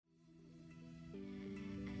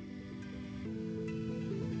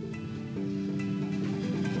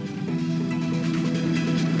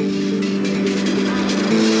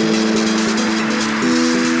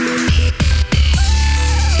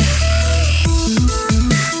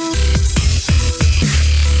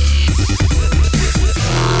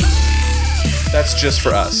just for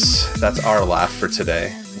us. That's our laugh for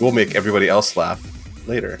today. We'll make everybody else laugh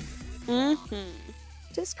later.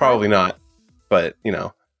 Just Probably not, but, you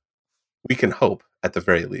know, we can hope at the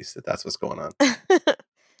very least that that's what's going on.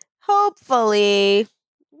 Hopefully.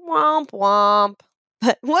 Womp womp.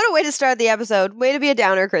 But what a way to start the episode. Way to be a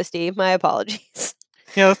downer, Christy. My apologies.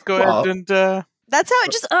 Yeah, let's go ahead and... That's how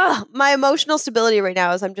it just... my emotional stability right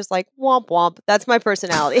now is I'm just like, womp womp. That's my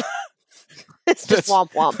personality. It's just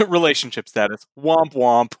womp womp. Relationship status. Womp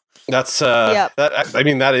womp. That's,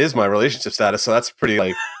 that is my relationship status, so that's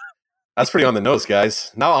pretty, that's pretty on the nose,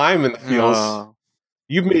 guys. Now I'm in the feels.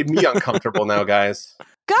 You've made me uncomfortable now, guys.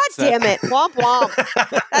 God damn it. Womp womp.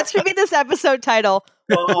 That should be this episode title.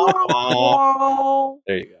 Womp womp.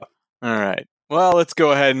 There you go. All right. Well, let's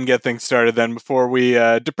go ahead and get things started then before we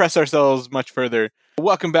depress ourselves much further.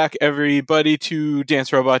 Welcome back, everybody, to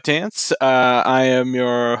Dance Robot Dance. I am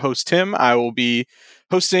your host, Tim. I will be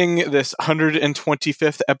hosting this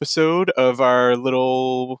 125th episode of our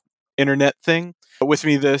little internet thing. With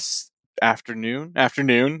me this afternoon,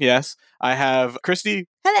 yes, I have Christy.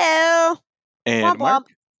 Hello. And womp Mark.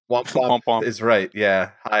 Womp womp, Womp. is right.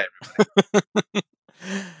 Yeah. Hi.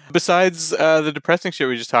 Besides the depressing shit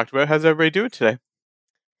we just talked about, how's everybody doing today?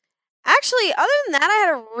 Actually, other than that, I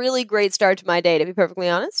had a really great start to my day, to be perfectly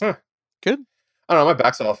honest. Huh. Good. I don't know. My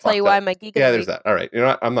back's all fucked Tell you why up. my geek. Yeah, there's that. All right. You know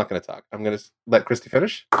what? I'm not going to talk. I'm going to let Christy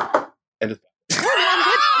finish and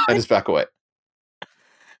just back away.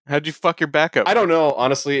 How'd you fuck your back up? I don't know.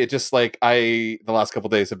 Honestly, it just the last couple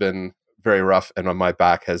days have been very rough, and my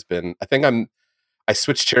back has been. I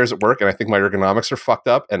switched chairs at work, and I think my ergonomics are fucked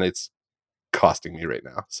up, and it's costing me right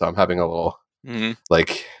now. So I'm having a little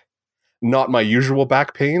not my usual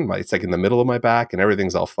back pain. It's like in the middle of my back, and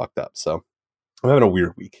everything's all fucked up. So I'm having a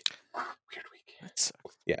weird week. That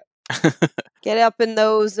sucks. Yeah. Get up in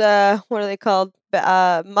those, what are they called?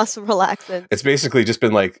 Muscle relaxants. It's basically just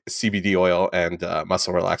been like CBD oil and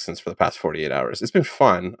muscle relaxants for the past 48 hours. It's been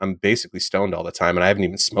fun. I'm basically stoned all the time, and I haven't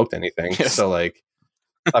even smoked anything. Yes. So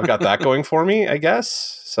I've got that going for me, I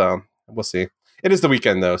guess. So we'll see. It is the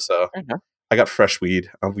weekend though, so I got fresh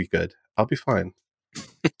weed. I'll be good. I'll be fine.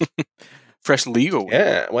 Fresh legal.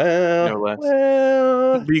 Yeah, well, No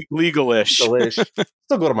less. Legal-ish.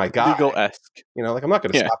 Still go to my guy. Legal-esque. You know, I'm not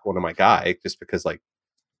going to stop going to my guy just because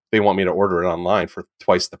they want me to order it online for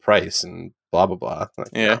twice the price and blah blah blah.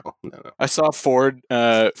 No. I saw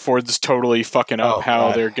Ford's totally fucking up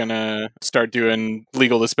how they're gonna start doing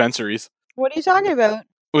legal dispensaries. What are you talking about?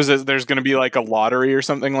 There's going to be like a lottery or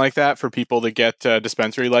something like that for people to get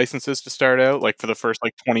dispensary licenses to start out, like for the first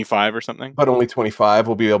 25 or something. But only 25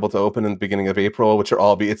 will be able to open in the beginning of April, which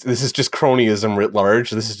this is just cronyism writ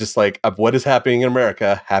large. This is just what is happening in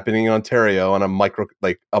America, happening in Ontario on a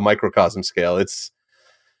microcosm scale. It's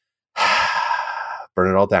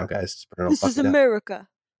burn it all down, guys. Just burn it all This is down. America.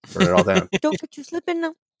 Burn it all down. Don't get you slipping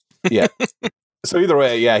now. Yeah. So either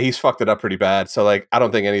way, yeah, he's fucked it up pretty bad. So I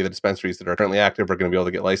don't think any of the dispensaries that are currently active are going to be able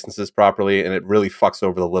to get licenses properly, and it really fucks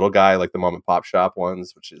over the little guy, like the mom and pop shop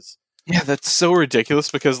ones, which is that's so ridiculous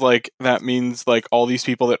because that means all these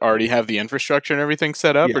people that already have the infrastructure and everything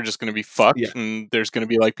set up are just going to be fucked, and there's going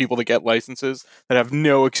to be people that get licenses that have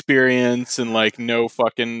no experience and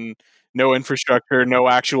no infrastructure, no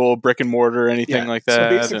actual brick and mortar or anything like that. So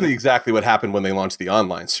basically, exactly what happened when they launched the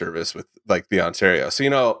online service with the Ontario.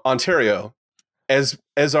 So Ontario.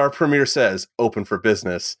 As our premier says, open for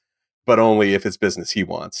business, but only if it's business he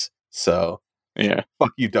wants. So,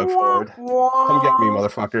 fuck you, Doug Ford. Come get me,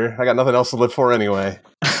 motherfucker. I got nothing else to live for anyway.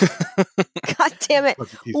 God damn it.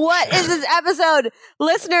 What is this episode?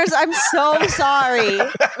 Listeners, I'm so sorry.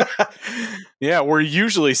 Yeah, we're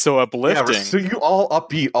usually so uplifting. Yeah, so you all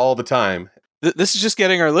upbeat all the time. This is just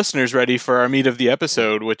getting our listeners ready for our meat of the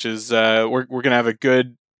episode, which is we're going to have a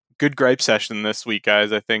good gripe session this week,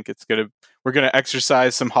 guys. I think we're going to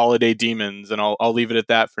exercise some holiday demons, and I'll leave it at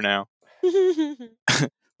that for now.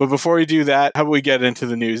 But before we do that, how about we get into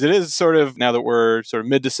the news? It is now that we're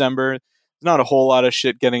mid-December, there's not a whole lot of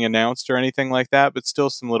shit getting announced or anything like that, but still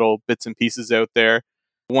some little bits and pieces out there.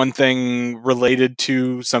 One thing related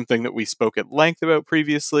to something that we spoke at length about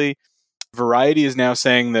previously, Variety is now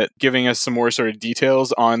saying that, giving us some more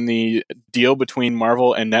details on the deal between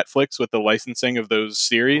Marvel and Netflix with the licensing of those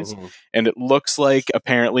series. Mm-hmm. And it looks like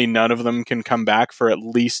apparently none of them can come back for at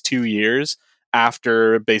least 2 years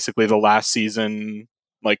after basically the last season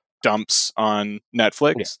dumps on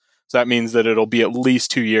Netflix. Yeah. So that means that it'll be at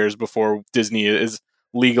least 2 years before Disney is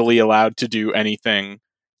legally allowed to do anything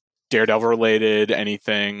Daredevil related,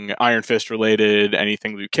 anything Iron Fist related,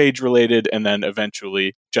 anything Luke Cage related, and then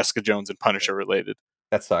eventually Jessica Jones and Punisher related.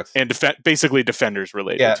 That sucks. and basically Defenders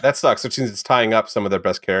related. Yeah, that sucks. Which means it's tying up some of their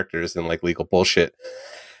best characters in like legal bullshit.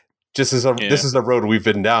 This is a road we've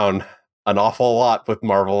been down an awful lot with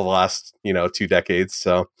Marvel the last 2 decades.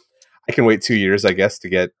 So I can wait 2 years, I guess, to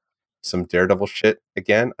get some Daredevil shit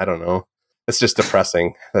again. I don't know. It's just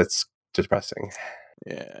depressing. That's depressing.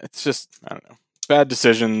 Yeah, it's just, I don't know, bad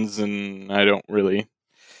decisions, and I don't really.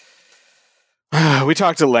 We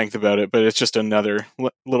talked at length about it, but it's just another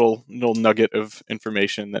little nugget of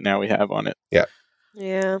information that now we have on it. Yeah.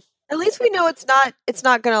 Yeah. At least we know it's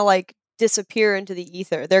not gonna like disappear into the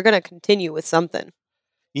ether. They're gonna continue with something.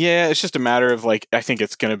 Yeah, it's just a matter of like, I think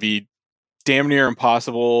it's going to be damn near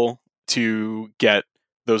impossible to get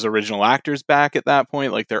those original actors back at that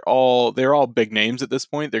point. Like they're all big names at this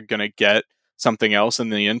point. They're going to get something else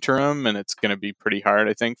in the interim, and it's going to be pretty hard,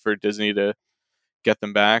 I think, for Disney to get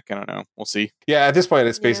them back. I don't know. We'll see. Yeah, at this point,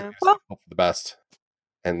 it's basically just hope for the best,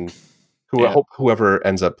 and whoever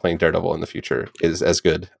ends up playing Daredevil in the future is as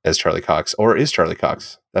good as Charlie Cox, or is Charlie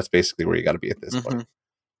Cox. That's basically where you got to be at this point.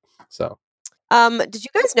 So. Did you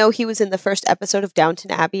guys know he was in the first episode of Downton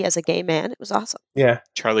Abbey as a gay man? It was awesome. Yeah.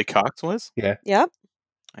 Charlie Cox was? Yeah. Yep.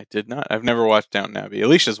 I did not. I've never watched Downton Abbey.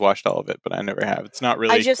 Alicia's watched all of it, but I never have. It's not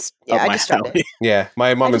really. I just started. Yeah,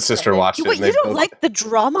 my mom and sister watched it. You don't like the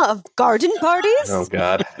drama of garden parties? Oh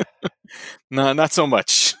God. No, not so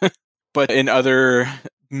much. But in other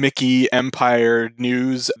Mickey Empire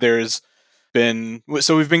news, we've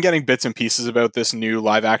been getting bits and pieces about this new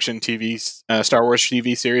live action TV Star Wars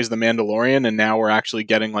TV series, The Mandalorian, and now we're actually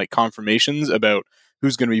getting like confirmations about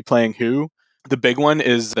who's going to be playing who. The big one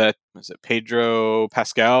is Pedro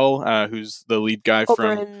Pascal, who's the lead guy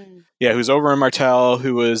who's over in Martell,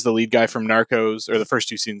 who was the lead guy from Narcos, or the first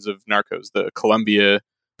 2 seasons of Narcos, the Colombia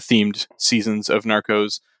themed seasons of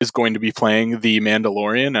Narcos, is going to be playing the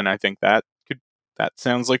Mandalorian, and I think that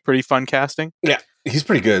sounds like pretty fun casting. Yeah, he's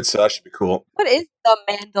pretty good, so that should be cool. What is the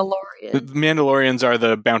Mandalorian? The Mandalorians are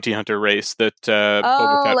the bounty hunter race that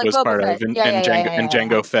Boba Fett was part of, and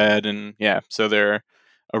Jango Fett, and so they're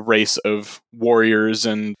a race of warriors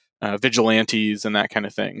and vigilantes and that kind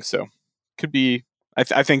of thing. So could be.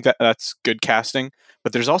 I think that's good casting.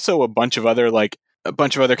 But there's also a bunch of other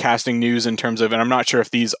casting news in terms of, and I'm not sure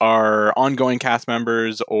if these are ongoing cast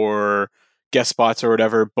members or guest spots or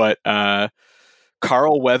whatever, but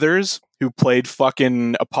Carl Weathers, who played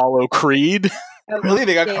fucking Apollo Creed. Really?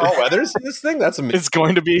 They got Carl Weathers in this thing? That's amazing. It's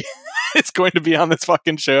going to be on this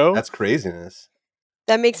fucking show. That's craziness.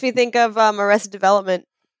 That makes me think of Arrested Development.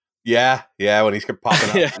 Yeah, when he's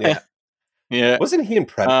popping up. Yeah. Wasn't he in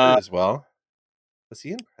Predator as well? Was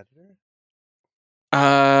he in Predator?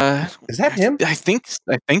 Is that him? I think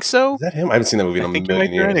so. Is that him? I haven't seen that movie in a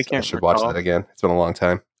million years. I should watch that again. It's been a long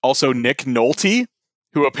time. Also, Nick Nolte,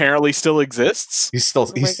 who apparently still exists. He's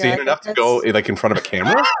sane enough to go like in front of a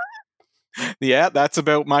camera. Yeah, that's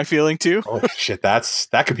about my feeling too. Oh shit, that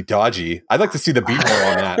could be dodgy. I'd like to see the B-roll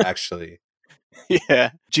on that actually.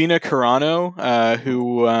 Yeah, Gina Carano,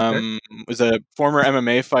 who was a former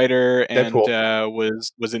MMA fighter and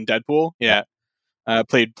was in Deadpool. Yeah,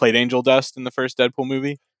 played Angel Dust in the first Deadpool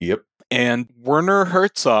movie. Yep. And Werner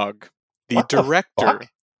Herzog, the director,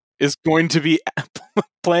 is going to be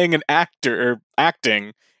playing an actor or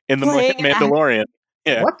acting in the Mandalorian.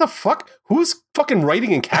 Yeah. What the fuck? Who's fucking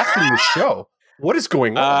writing and casting this show? What is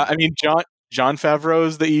going on? I mean, Jon Favreau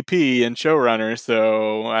is the EP and showrunner,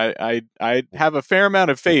 so I have a fair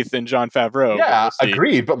amount of faith in Jon Favreau. Yeah,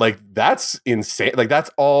 agreed. But like, that's insane. Like, that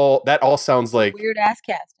all sounds like weird ass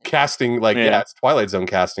casting. Like, it's Twilight Zone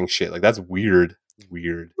casting shit. Like, that's weird.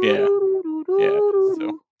 Yeah.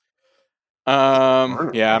 So.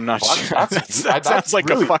 I'm not sure. That sounds like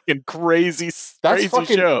really, a fucking crazy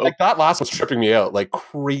show. Like, that last one's tripping me out like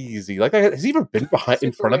crazy. Like, has he ever been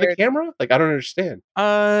in front of the camera? Like, I don't understand.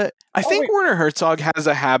 I think Werner Herzog has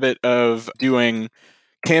a habit of doing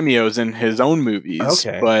cameos in his own movies.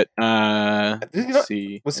 Okay, but let's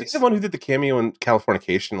see. Was he the one who did the cameo in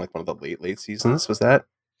Californication, like one of the late seasons? Was that?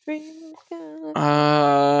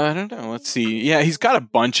 I don't know. Let's see. Yeah, he's got a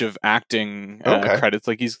bunch of acting credits.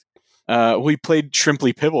 Like he played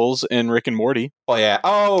Shrimply Pibbles in Rick and Morty. Oh yeah.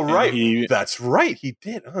 Oh right. That's right. He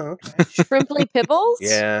did. Oh, okay. Shrimply Pibbles.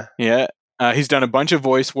 Yeah. Yeah. He's done a bunch of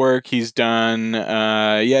voice work. He's done.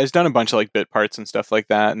 He's done a bunch of like bit parts and stuff like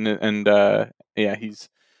that. And he's.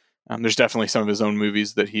 There's definitely some of his own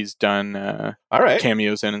movies that he's done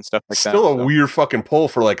cameos in and stuff like that. Still a weird fucking pull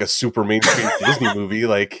for like a super mainstream Disney movie,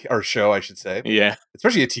 or show, I should say. Yeah,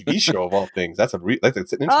 especially a TV show of all things. That's an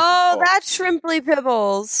interesting. That's Shrimply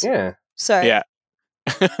Pibbles. Yeah. Sorry. Yeah.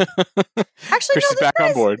 Actually, Chris no, is back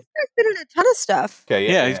on board. this guy's been in a ton of stuff.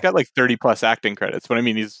 Okay, Yeah, he's got like 30 plus acting credits, but I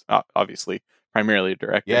mean, he's obviously primarily a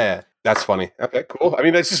director. Yeah, that's funny. Okay, cool. I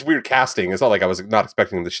mean, that's just weird casting. It's not like I was not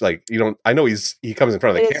expecting this. Like, you don't. I know he comes in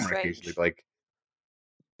front of the It is camera strange. occasionally. But like,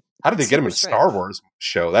 how did they get him in a Super Star strange. Wars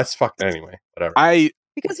show? That's fucking anyway. Whatever.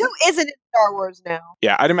 Because who isn't in Star Wars now?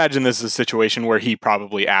 Yeah, I'd imagine this is a situation where he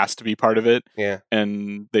probably asked to be part of it, Yeah.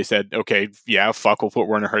 and they said, "Okay, yeah, fuck, we'll put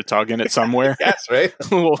Werner Herzog in it somewhere." Yes, right.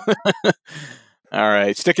 All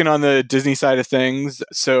right, sticking on the Disney side of things.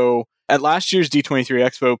 So at last year's D23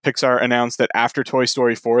 Expo, Pixar announced that after Toy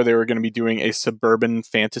Story 4, they were going to be doing a suburban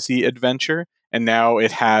fantasy adventure, and now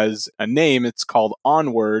it has a name. It's called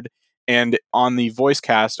Onward, and on the voice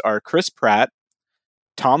cast are Chris Pratt,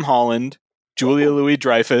 Tom Holland, Julia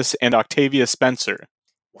Louis-Dreyfus, and Octavia Spencer.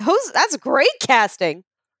 That's great casting.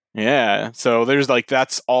 Yeah, so there's like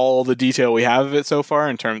that's all the detail we have of it so far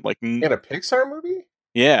in terms like In a Pixar movie?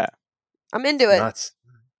 yeah. I'm into it. Nuts.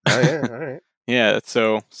 Oh yeah, all right. Yeah,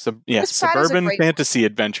 so Chris Pratt is a suburban great fantasy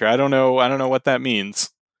adventure. I don't know what that means.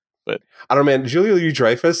 I don't know, man. Julia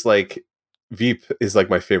Louis-Dreyfus, like Veep, is like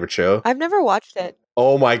my favorite show. I've never watched it.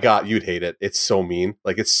 Oh my god, you'd hate it. It's so mean.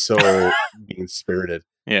 Like it's so mean spirited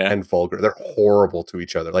Yeah. and vulgar. They're horrible to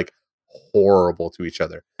each other. Like horrible to each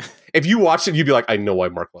other. If you watched it, you'd be like, I know why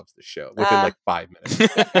Mark loves this show within like 5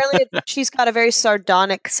 minutes. Apparently, she's got a very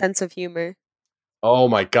sardonic sense of humor. Oh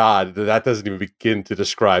my god, that doesn't even begin to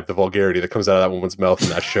describe the vulgarity that comes out of that woman's mouth in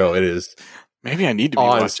that show. It is. Maybe I need to be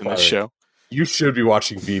watching this show. You should be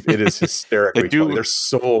watching Veep. It is hysterically do- funny. They're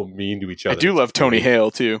so mean to each other. I do love Tony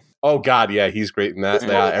Hale too. Oh god, yeah, he's great in that.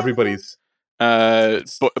 Yeah, everybody's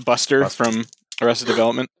Buster from Arrested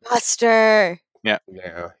Development. Buster. yeah.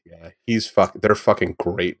 They're fucking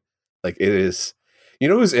great. Like it is. You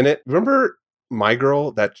know who's in it? Remember My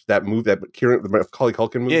Girl? That movie, that Macaulay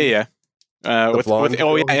Culkin movie. Yeah. With blonde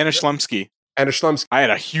girl? Anna Schlumsky. Anna Schlumsky. I had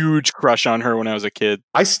a huge crush on her when I was a kid.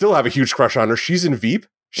 I still have a huge crush on her. She's in Veep.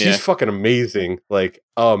 She's Yeah. fucking amazing. Like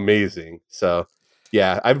amazing. So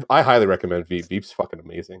yeah, I highly recommend Veep. Veep's fucking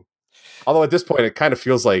amazing. Although at this point, it kind of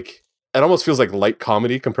feels like it almost feels like light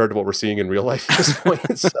comedy compared to what we're seeing in real life at this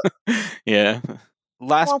point. So. Yeah.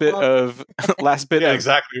 Last Womp bit Yeah, of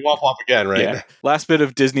exactly. Womp womp again, right? Yeah. Last bit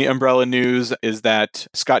of Disney umbrella news is that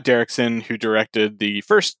Scott Derrickson, who directed the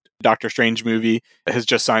first Doctor Strange movie, has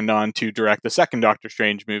just signed on to direct the second Doctor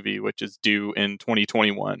Strange movie, which is due in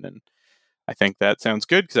 2021. And I think that sounds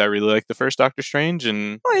good because I really like the first Doctor Strange.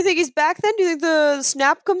 And Oh, you think he's back then? Do you think the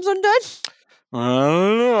snap comes undone? I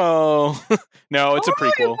don't know. No, it's a Where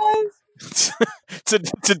are you prequel. guys?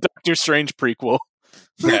 It's a Doctor Strange prequel.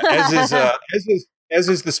 Yeah, as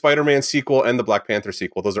is the Spider-Man sequel and the Black Panther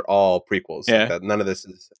sequel. Those are all prequels. Yeah. Like that. None of this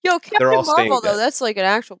is. Yo, Captain all staying Marvel, though, dead. that's like an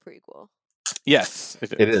actual prequel. Yes,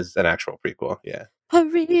 It is an actual prequel. Yeah. A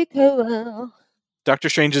prequel. Doctor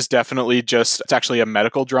Strange is definitely it's actually a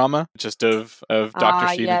medical drama, just of Doctor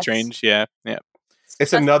Stephen yes. Strange. Yeah. It's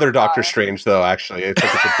That's another bizarre. Doctor Strange, though. Actually, it's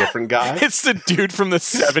like it's a different guy. It's the dude from the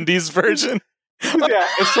 70s version. Yeah,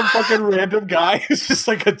 it's some fucking random guy who's just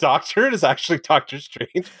like a doctor and is actually Doctor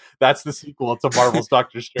Strange. That's the sequel to Marvel's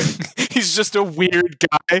Doctor Strange. He's just a weird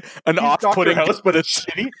guy, an He's off-putting Dr. House, but it's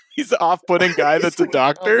shitty. He's an off-putting guy that's a Oh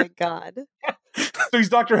doctor. my god. So he's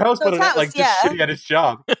Dr. House, So but it's not House, like just yeah. shitty at his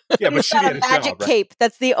job. Yeah, but He's shitty got at a his magic job. Right? cape.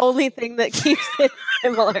 That's the only thing that keeps it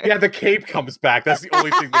similar. Yeah, the cape comes back. That's the only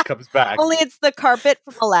thing that comes back. Only it's the carpet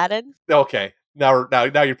from Aladdin. Okay, now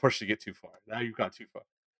you're pushing it too far. Now you've gone too far.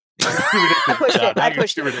 I pushed it. I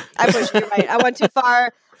pushed it. You're right. I went too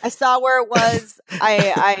far. I saw where it was.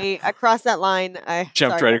 I crossed that line. I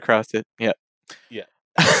Jumped sorry. right across it. Yeah. Yeah.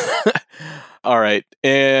 All right.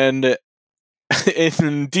 And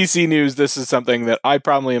in DC news, this is something that I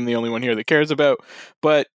probably am the only one here that cares about,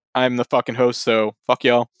 but I'm the fucking host, so fuck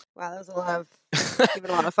y'all. Wow, that was a lot of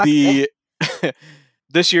giving a lot of fuck. there.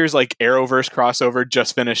 This year's like Arrowverse crossover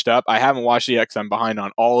just finished up. I haven't watched it yet because I'm behind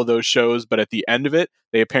on all of those shows, but at the end of it,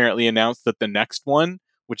 they apparently announced that the next one,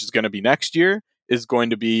 which is going to be next year, is going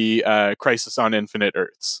to be Crisis on Infinite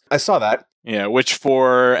Earths. I saw that. Yeah, which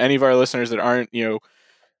for any of our listeners that aren't,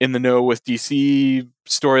 in the know with DC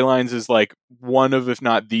storylines is like one of, if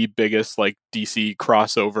not the biggest, like DC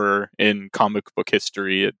crossover in comic book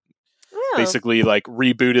history. It Oh. basically like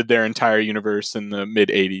rebooted their entire universe in the mid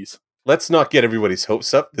 80s. Let's not get everybody's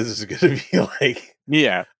hopes up. This is going to be like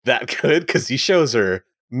Yeah. that good because these shows are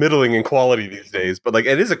middling in quality these days. But like,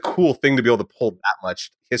 it is a cool thing to be able to pull that much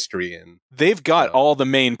history in. They've got Yeah. all the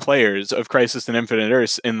main players of Crisis on Infinite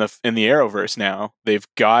Earths in the Arrowverse now. They've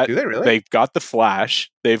got Do they really? They've got the Flash.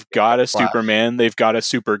 They've got a Flash. Superman. They've got a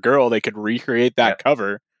Supergirl. They could recreate that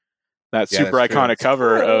cover. That Yeah, super that's true. iconic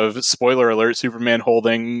cover True. of, spoiler alert, Superman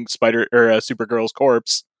holding Supergirl's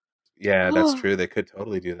corpse. Yeah, that's true. They could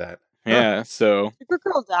totally do that. Yeah, so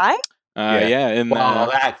Supergirl die? yeah, in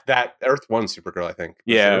Well, that Earth 1 Supergirl, I think.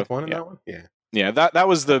 Was it Yeah, Earth 1 in yeah. that one? Yeah. yeah, that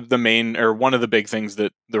was the main, or one of the big things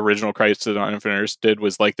that the original Crisis on Infinite Earths did,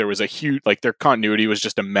 was like there was a huge, like their continuity was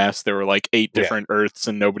just a mess. There were like 8 different Earths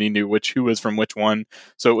and nobody knew who was from which one.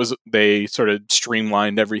 So they sort of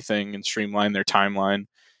streamlined everything and streamlined their timeline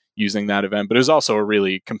using that event. But it was also a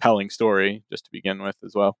really compelling story just to begin with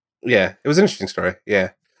as well. Yeah, it was an interesting story.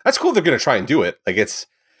 Yeah. That's cool they're going to try and do it. Like it's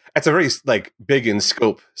a very like big in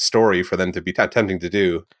scope story for them to be attempting to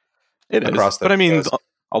do. It across is. But I mean, shows.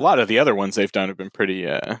 a lot of the other ones they've done have been pretty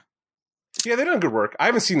Yeah, they've done good work. I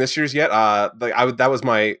haven't seen this year's yet. Like I was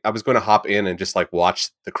going to hop in and just like watch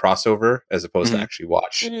the crossover as opposed to actually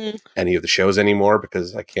watch any of the shows anymore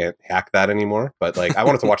because I can't hack that anymore. But like I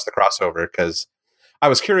wanted to watch the crossover because I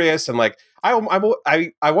was curious and like I want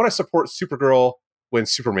to support Supergirl when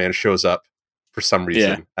Superman shows up for some reason.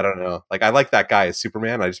 Yeah. I don't know. Like I like that guy as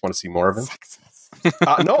Superman. I just want to see more of him.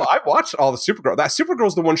 No, I watched all the Supergirl. That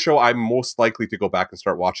Supergirl's the one show I'm most likely to go back and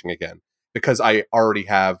start watching again because I already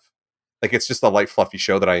have, like, it's just a light, fluffy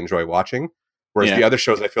show that I enjoy watching. Whereas the other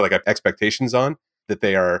shows I feel like I have expectations on that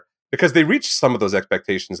they are, because they reached some of those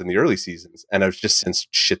expectations in the early seasons, and I've just since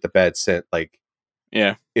shit the bed sent like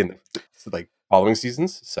in the like following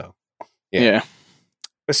seasons. So yeah.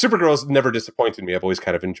 But Supergirl's never disappointed me. I've always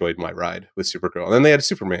kind of enjoyed my ride with Supergirl. And then they had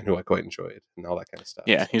Superman, who I quite enjoyed, and all that kind of stuff.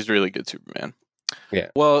 Yeah, he's really good Superman. Yeah.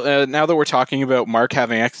 Well, now that we're talking about Mark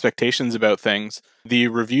having expectations about things, the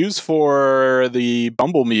reviews for the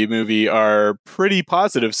Bumblebee movie are pretty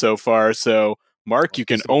positive so far. So, Mark, you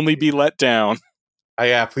can only be let down.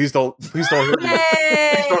 Yeah, please don't hurt me. Please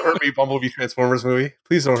don't hurt me, Bumblebee Transformers movie.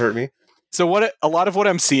 Please don't hurt me. So a lot of what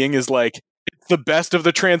I'm seeing is like, it's the best of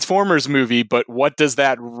the Transformers movie, but what does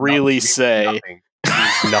that really say? Nothing.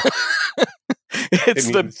 Nothing.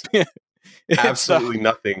 It's absolutely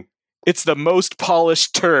nothing. It's the most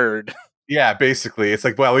polished turd. Yeah, basically. It's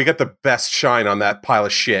like, well, we got the best shine on that pile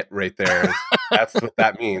of shit right there. That's what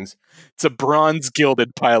that means. It's a bronze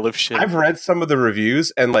gilded pile of shit. I've read some of the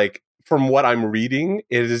reviews, and like from what I'm reading,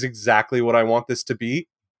 it is exactly what I want this to be.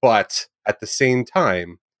 But at the same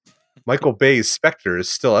time, Michael Bay's Spectre is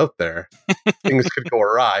still out there. Things could go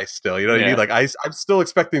awry still. You know what I mean? Like I'm still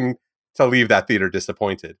expecting to leave that theater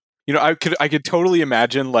disappointed. You know, I could totally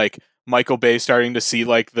imagine like Michael Bay starting to see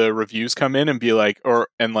like the reviews come in and be like,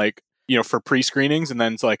 for pre-screenings, and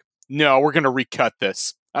then it's like, no, we're gonna recut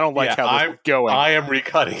this. I don't like how this is going. I am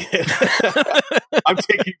recutting it. I'm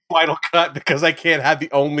taking Final Cut because I can't have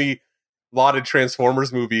the only lauded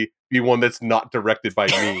Transformers movie be one that's not directed by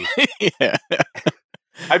me. Yeah.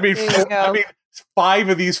 I mean 5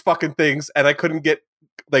 of these fucking things, and I couldn't get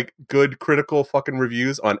like good critical fucking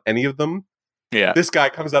reviews on any of them. Yeah. This guy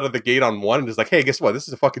comes out of the gate on one and is like, hey, guess what? This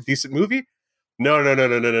is a fucking decent movie.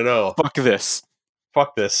 No. Fuck this.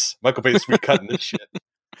 Michael Bay's recutting this shit.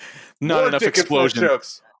 Not enough explosion.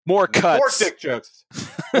 Jokes. More cuts. More dick jokes.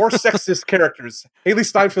 More sexist characters. Haley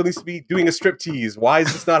Steinfeld needs to be doing a striptease. Why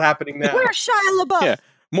is this not happening now? Where's Shia LaBeouf? Yeah.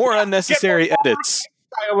 More unnecessary edits.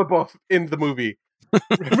 Shia LaBeouf in the movie.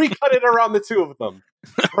 Recut it around the two of them.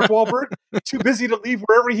 Mark Wahlberg, too busy to leave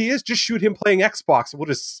wherever he is. Just shoot him playing Xbox, and we'll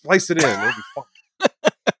just slice it in. It'll be fun.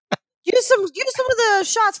 Use some of the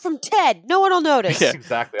shots from Ted. No one will notice. Yeah.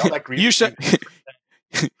 Exactly. All that green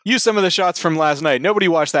use some of the shots from last night. Nobody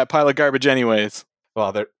watched that pile of garbage anyways. Well,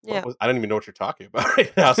 I don't even know what you're talking about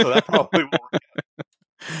right now, so that probably won't work.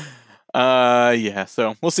 Yeah,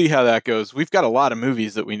 so we'll see how that goes. We've got a lot of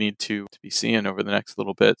movies that we need to be seeing over the next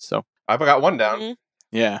little bit, so I've got one down. Mm-hmm.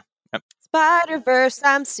 Yeah. Spider-Verse,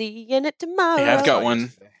 I'm seeing it tomorrow. Yeah, I've got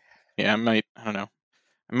one. Yeah, I don't know.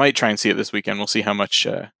 I might try and see it this weekend. We'll see how much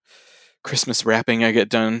Christmas wrapping I get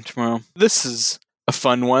done tomorrow. This is a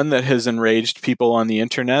fun one that has enraged people on the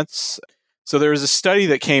internets. So there was a study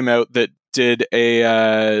that came out that did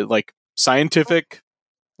a scientific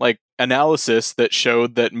analysis that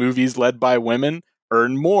showed that movies led by women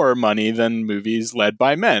earn more money than movies led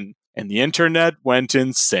by men. And the internet went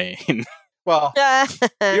insane. Well, the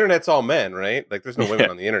internet's all men, right? Like, there's no women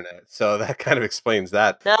on the internet, so that kind of explains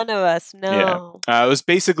that. None of us, no. Yeah. It was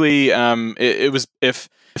basically, it was if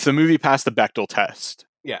the movie passed the Bechdel test,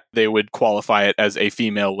 they would qualify it as a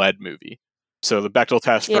female-led movie. So the Bechdel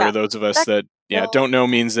test, for those of us that don't know,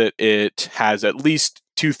 means that it has at least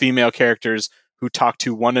 2 female characters who talk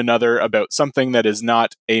to one another about something that is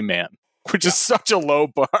not a man, which is such a low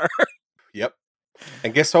bar. Yep.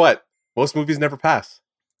 And guess what? Most movies never pass.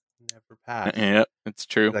 pass. Yeah, it's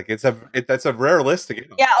true. Like that's a rare list to get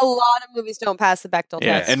on. Yeah, a lot of movies don't pass the Bechdel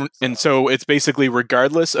Yeah, test. and so it's basically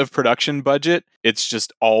regardless of production budget, it's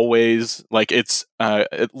just always like it's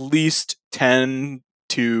at least 10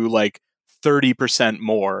 to like 30%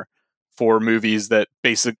 more for movies that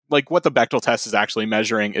like what the Bechdel test is actually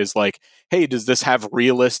measuring is like, hey, does this have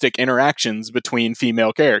realistic interactions between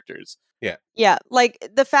female characters? Yeah, like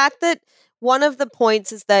the fact that one of the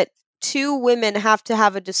points is that two women have to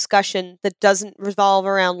have a discussion that doesn't revolve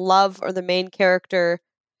around love or the main character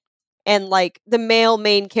and like the male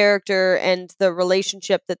main character and the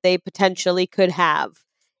relationship that they potentially could have.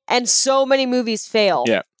 And so many movies fail.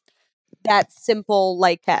 Yeah. That simple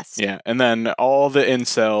like test. Yeah, and then all the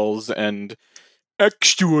incels and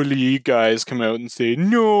actually guys come out and say,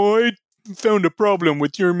 no, I found a problem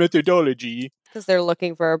with your methodology. Because they're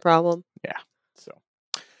looking for a problem. So,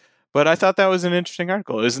 but I thought that was an interesting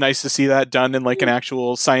article. It was nice to see that done in like an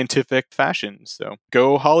actual scientific fashion. So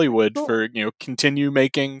go Hollywood Cool. for, continue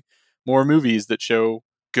making more movies that show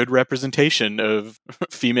good representation of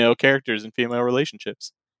female characters and female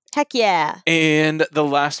relationships. Heck yeah. And the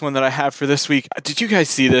last one that I have for this week, did you guys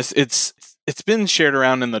see this? It's been shared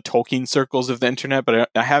around in the Tolkien circles of the internet, but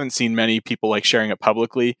I haven't seen many people like sharing it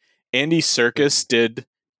publicly. Andy Serkis did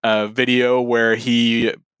a video where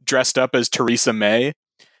he dressed up as Theresa May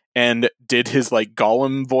and did his like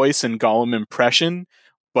Gollum voice and Gollum impression,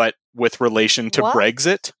 but with relation to What?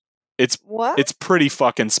 Brexit. What? It's pretty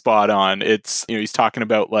fucking spot on. It's, he's talking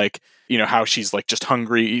about like, how she's like just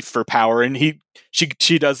hungry for power, and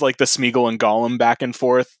she does like the Smeagol and Gollum back and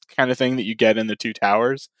forth kind of thing that you get in the Two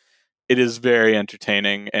Towers. It is very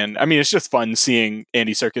entertaining, and I mean it's just fun seeing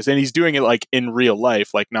Andy Serkis, and he's doing it like in real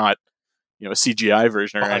life, like not a CGI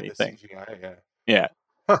version or Behind the anything. CGI, Yeah.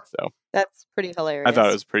 Huh. So That's pretty hilarious. I thought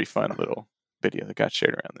it was a pretty fun little video that got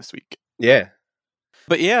shared around this week. yeah.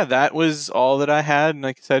 But yeah, that was all that I had. And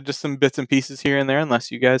like I said, just some bits and pieces here and there,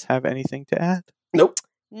 unless you guys have anything to add. Nope.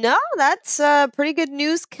 No, that's pretty good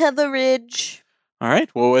news coverage. All right.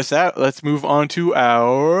 Well, with that, let's move on to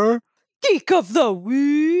our Geek of the Week.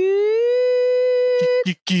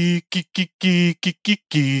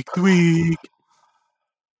 Geek Week.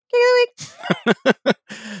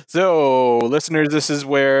 So, listeners, this is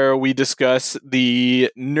where we discuss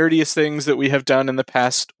the nerdiest things that we have done in the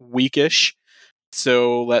past weekish.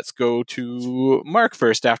 So let's go to Mark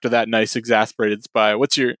first after that nice exasperated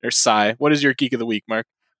sigh. What is your geek of the week, Mark?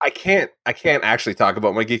 I can't actually talk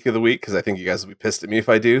about my geek of the week because I think you guys will be pissed at me if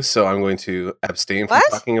I do. So I'm going to abstain from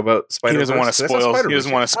What? talking about Spider-Verse. He doesn't want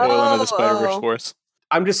to spoil into the Spider-Verse Oh. for us.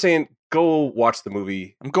 I'm just saying, go watch the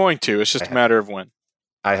movie. I'm going to. It's just a matter of when.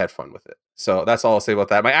 I had fun with it. So that's all I'll say about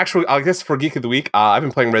that. I guess for Geek of the Week, I've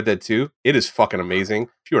been playing Red Dead 2. It is fucking amazing.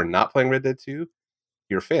 If you are not playing Red Dead 2,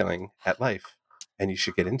 you're failing at life. And you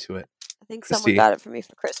should get into it. I think Christy. someone got it for me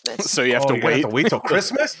for Christmas. So you have to You're gonna wait. have to wait till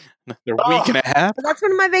Christmas? Another week and a half. But that's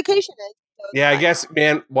when my vacation is. So it's Yeah, I fine. guess,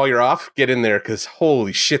 man, while you're off, get in there because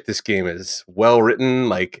holy shit, this game is well written.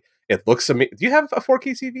 Like, it looks amazing. Do you have a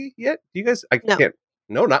 4K TV yet? Do you guys? I No. can't.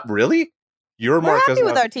 No, not really? Your We're Mark happy doesn't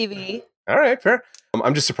with have- our TV. All right, fair.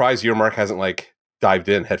 I'm just surprised your Mark hasn't, like, dived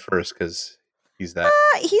in head first because he's that.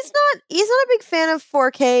 He's not a big fan of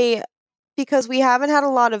 4K because we haven't had a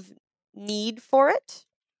lot of need for it.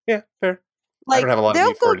 Yeah, fair. Like don't have a lot of they'll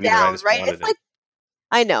need for go it either, I down, just right? wanted It's it. like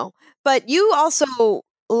I know, but you also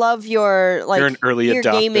love your like You're an early your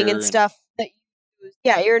gaming adopter and stuff that you use.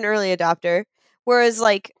 Yeah, you're an early adopter. Whereas,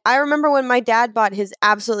 like, I remember when my dad bought his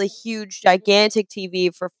absolutely huge, gigantic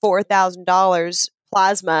TV for $4,000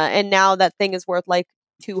 plasma, and now that thing is worth like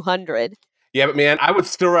 $200. Yeah, but man, I would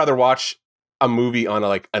still rather watch a movie on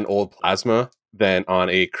an old plasma than on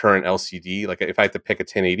a current LCD. Like, if I had to pick a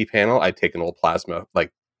 1080 panel, I'd take an old plasma.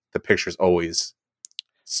 Like, the picture's always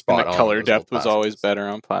spot And on. the color those depth old was always plasmas. better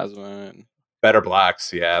on plasma. And Better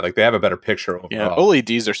blacks, yeah. Like, they have a better picture overall. yeah,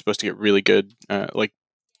 OLEDs are supposed to get really good. Like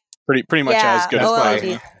pretty much Yeah, as good as OLED.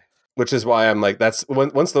 plasma. Which is why I'm like, that's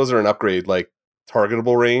once those are an upgrade, like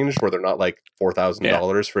targetable range where they're not like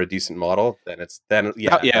 $4,000 for a decent model, then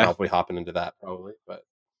Yeah. I'll be hopping into that probably. But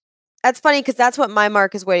That's funny because that's what my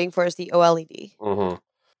Mark is waiting for is the OLED.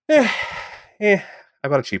 I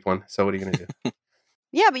bought a cheap one. So what are you gonna do?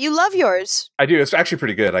 Yeah, but you love yours. I do. It's actually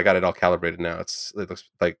pretty good. I got it all calibrated now. It looks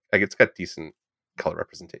like it's got decent color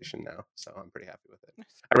representation now, so I'm pretty happy with it.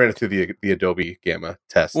 I ran it through the Adobe Gamma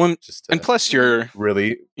test, just to And plus, you're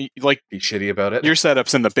really like be shitty about it. your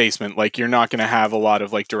setup's in the basement. Like you're not going to have a lot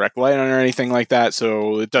of like direct light on or anything like that.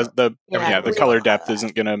 So it does the we color don't depth have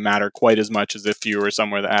isn't going to matter quite as much as if you were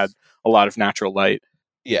somewhere that had a lot of natural light.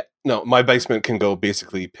 Yeah, no, my basement can go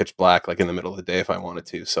basically pitch black like in the middle of the day if I wanted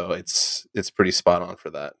to. So it's pretty spot on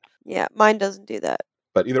for that. Yeah, mine doesn't do that.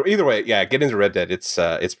 But either way, yeah, get into Red Dead. It's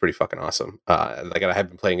pretty fucking awesome. Like I have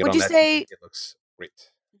been playing it Would on you that say- TV. It looks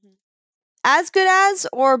great. As good as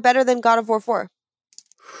or better than God of War 4?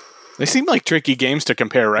 They seem like tricky games to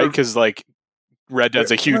compare, right? Because like Red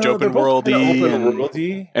Dead's a huge Well, open they're both kinda worldy, open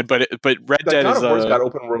worldy. but Red Like, Dead God is of War's got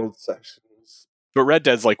open world sections. but Red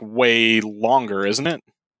Dead's like way longer, isn't it?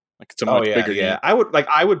 Like it's a much bigger game.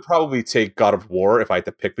 I would probably take God of War if I had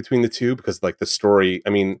to pick between the two because like the story. I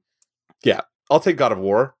mean, yeah, I'll take God of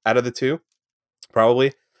War out of the two.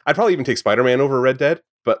 Probably, I'd probably even take Spider-Man over Red Dead.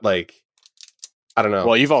 But like, I don't know.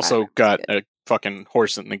 Well, you've also Spider-Man's got good. a fucking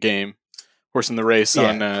horse in the game, horse in the race Yeah,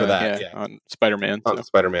 on for that, yeah. on Spider-Man. On So. the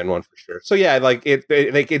Spider-Man one for sure. So yeah, like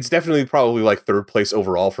like it's definitely probably like third place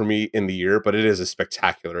overall for me in the year, but it is a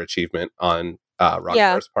spectacular achievement on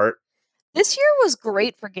Rockstar's part. This year was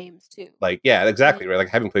great for games too. Like, yeah, exactly right. Like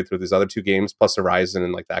having played through these other two games plus Horizon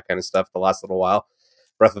and like that kind of stuff the last little while,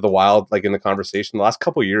 Breath of the Wild, like in the conversation, the last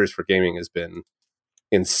couple of years for gaming has been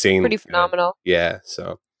insane, Pretty phenomenal. Yeah,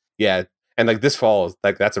 so yeah, and like this fall is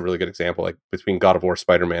like that's a really good example. Like between God of War,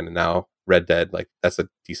 Spider-Man, and now Red Dead, like that's a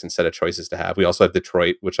decent set of choices to have. We also have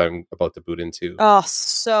Detroit, which I'm about to boot into Oh,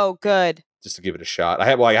 so good. just to give it a shot. I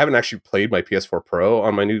haven't actually played my PS4 Pro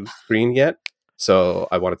on my new screen yet, so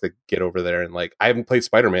I wanted to get over there and like I haven't played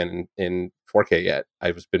Spider-Man in 4K yet.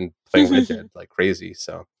 I've just been playing Red Dead like crazy.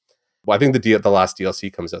 So, well, I think the last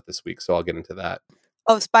DLC comes out this week, so I'll get into that.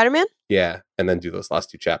 Oh, Spider-Man? Yeah, and then do those last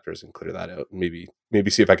two chapters and clear that out. And maybe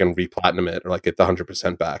see if I can re-platinum it or like get the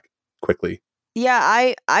 100% back quickly.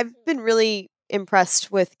 Yeah, I've been really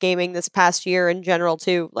impressed with gaming this past year in general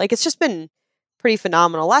too. Like it's just been pretty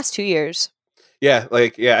phenomenal. Last 2 years. Yeah,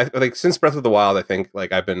 like since Breath of the Wild, I think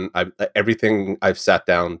like everything I've sat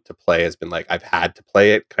down to play has been like I've had to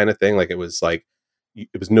play it kind of thing. Like it was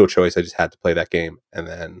no choice. I just had to play that game, and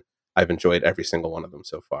then I've enjoyed every single one of them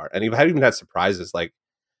so far. And I even had surprises. Like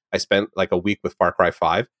I spent like a week with Far Cry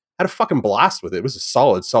 5. Had a fucking blast with it. It was a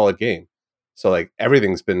solid game. So like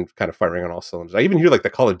everything's been kind of firing on all cylinders. I even hear like the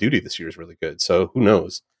Call of Duty this year is really good. So who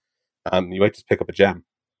knows? You might just pick up a gem.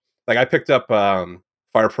 Like I picked up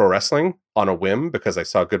Fire Pro Wrestling on a whim because I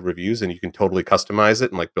saw good reviews and you can totally customize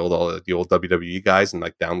it and like build all the old WWE guys and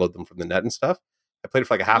like download them from the net and stuff. I played it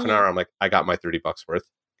for like a half an hour. I'm like, I got my $30 worth.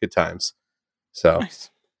 Good times. So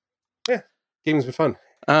Nice. yeah, gaming's been fun.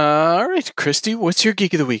 All right, Christy, what's your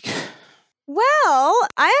geek of the week? Well,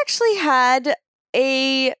 I actually had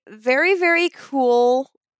a very, very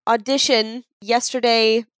cool audition last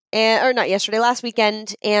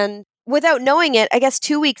weekend, and without knowing it, I guess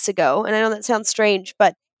 2 weeks ago, and I know that sounds strange,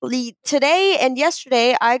 but today and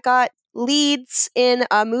yesterday I got leads in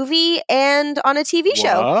a movie and on a TV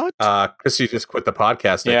show. What? Chrissy just quit the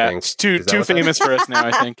podcast, I Yeah, think. it's too Is that what that famous for us now,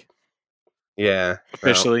 I think. Yeah.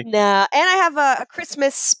 Officially. Nah, and I have a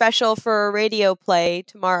Christmas special for a radio play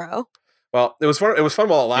tomorrow. Well, it was fun. It was fun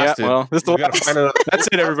while it lasted. Yeah, well, this is the We gotta last. find another- That's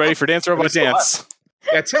it, everybody, for Dance Robot It's a lot. Dance.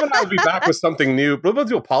 Yeah, Tim and I will be back with something new. We'll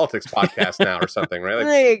do a politics podcast now or something, right? Like,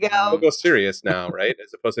 There you we'll go. go serious now, right?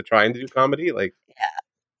 As opposed to trying to do comedy. Like,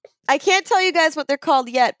 I can't tell you guys what they're called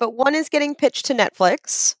yet, but one is getting pitched to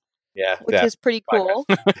Netflix, yeah, which is pretty cool.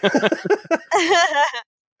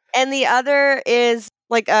 And the other is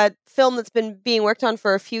like a film that's been being worked on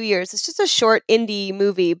for a few years. It's just a short indie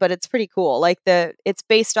movie, but it's pretty cool. Like it's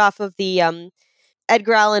based off of the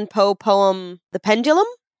Edgar Allan Poe poem The Pendulum.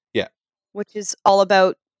 Yeah. Which is all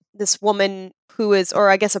about this woman who is, or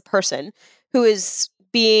I guess a person who is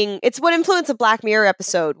it's what influenced a Black Mirror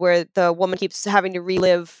episode where the woman keeps having to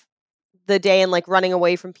relive the day and like running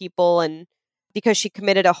away from people, and because she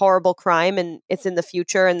committed a horrible crime and it's in the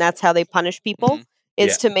future, and that's how they punish people. Mhm.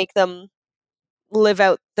 Is to make them live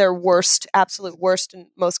out their absolute worst and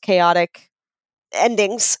most chaotic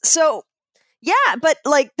endings. So yeah, but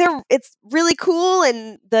like it's really cool,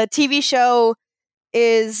 and the TV show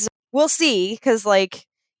is, we'll see, because like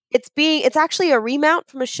it's actually a remount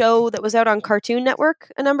from a show that was out on Cartoon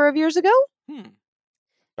Network a number of years ago.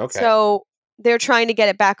 okay. So they're trying to get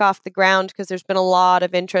it back off the ground because there's been a lot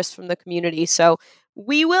of interest from the community. So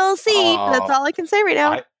we will see. That's all I can say right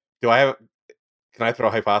now. Can I throw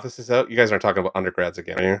a hypothesis out? You guys aren't talking about undergrads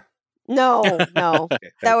again, are you? No. Okay,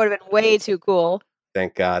 That would have been way too cool.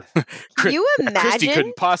 thank God. Can you Christy imagine?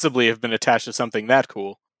 couldn't possibly have been attached to something that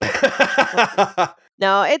cool.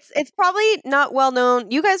 No, it's probably not well known.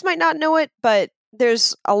 You guys might not know it, but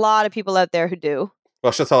there's a lot of people out there who do.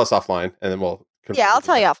 Well, she'll tell us offline, and then we'll. Yeah, I'll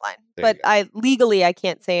tell you offline. There But you go. legally I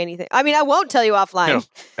can't say anything. I mean, I won't tell you offline.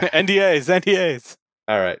 No. NDAs.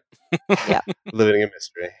 All right. Yeah. Living a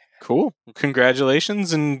mystery. Cool.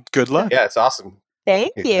 Congratulations and good luck. Yeah, it's awesome.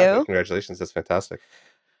 Thank Exactly. you. Congratulations. That's fantastic.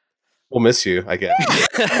 We'll miss you, I guess.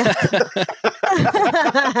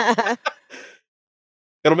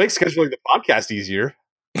 It'll make scheduling the podcast easier.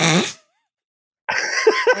 You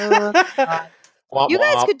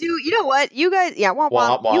guys could do, you know what? You guys, yeah, womp,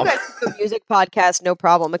 womp. You guys could do a music podcast, no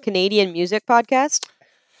problem. A Canadian music podcast.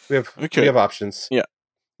 We have options. Yeah.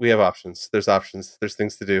 We have options. There's options. There's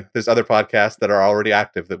things to do. There's other podcasts that are already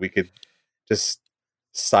active that we could just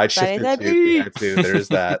side shift into. There is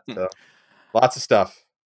that. So, lots of stuff.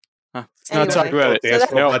 Let's not talk about it.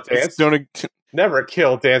 Dance Robot Dance. Never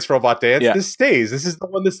kill Dance Robot Dance. Yeah. This stays. This is the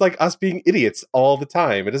one that's like us being idiots all the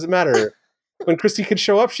time. It doesn't matter. When Christy can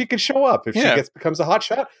show up, she can show up. If she becomes a hot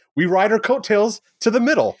shot, we ride her coattails to the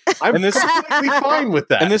middle. I'm completely fine with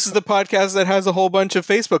that. And this is the podcast that has a whole bunch of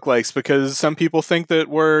Facebook likes because some people think that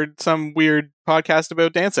we're some weird podcast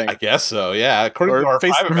about dancing. I guess so, yeah. According to our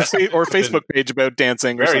Facebook page about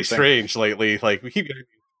dancing or something. Very strange lately. Like, we keep getting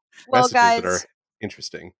messages that are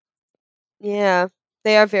interesting. Yeah,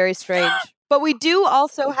 they are very strange. But we do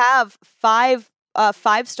also have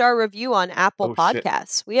 5-star review on Apple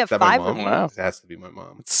Podcasts. Shit. We have 5 reviews. Wow. It has to be my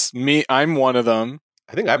mom. It's me. I'm one of them.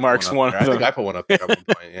 I think Mark's one of them. I think I put one up there at one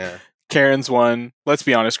point, yeah. Karen's one. Let's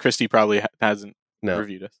be honest, Christy probably hasn't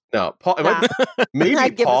reviewed us. No, Paul.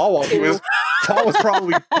 Maybe Paul while he was. Paul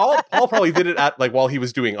probably did it at like while he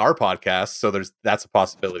was doing our podcast. So that's a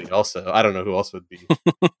possibility. Also, I don't know who else would be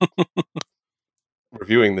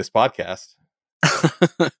reviewing this podcast.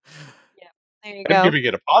 There you I'm go. giving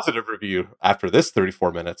it a positive review after this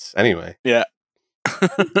 34 minutes. Anyway. Yeah.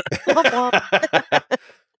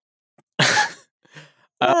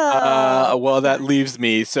 Well, that leaves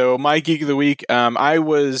me. So my geek of the week, I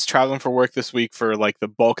was traveling for work this week for like the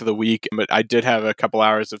bulk of the week, but I did have a couple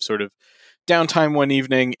hours of sort of downtime one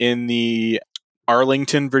evening in the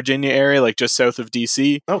Arlington, Virginia area, like just south of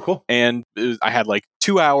DC. Oh, cool. And I had like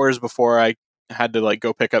 2 hours before I had to like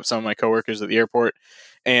go pick up some of my coworkers at the airport.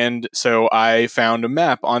 And so I found a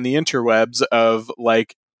map on the interwebs of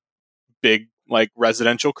like big like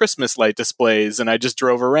residential Christmas light displays, and I just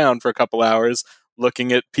drove around for a couple hours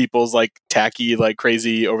looking at people's like tacky, like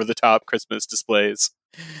crazy over the top Christmas displays.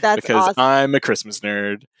 That's because awesome. I'm a Christmas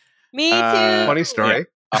nerd. Me too. Funny story.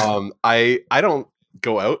 Yeah. I don't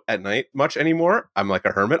go out at night much anymore. I'm like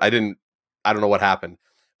a hermit. I don't know what happened,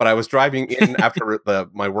 but I was driving in after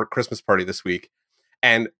my work Christmas party this week.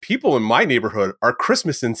 And people in my neighborhood are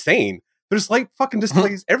Christmas insane. There's light fucking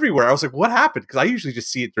displays everywhere. I was like, what happened? Because I usually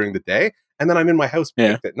just see it during the day, and then I'm in my house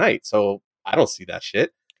at night, so I don't see that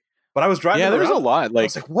shit. But I was driving around. There's a lot. Like, I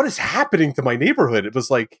was like, what is happening to my neighborhood? It was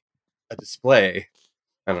like a display.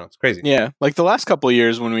 I don't know. It's crazy. Yeah, like the last couple of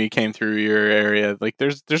years when we came through your area, like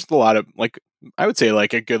there's a lot of like, I would say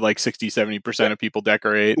like a good like 60-70% of people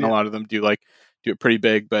decorate, and a lot of them do it pretty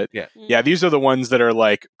big. But yeah, these are the ones that are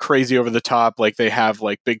like crazy over the top. Like they have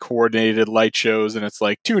like big coordinated light shows, and it's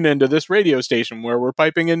like tune into this radio station where we're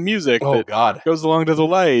piping in music. Oh God, goes along to the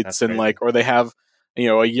lights. That's and crazy. Like, or they have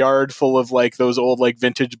a yard full of like those old like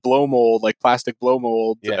vintage blow mold, like plastic blow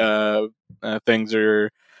mold things,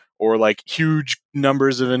 or like huge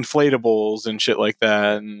numbers of inflatables and shit like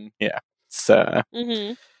that. And it's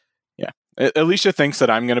Alicia thinks that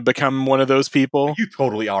I'm going to become one of those people. You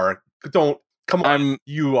totally are. Don't. Come on,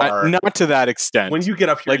 you are not to that extent. When you get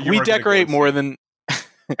up here, like we decorate more than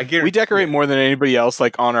we decorate more than anybody else,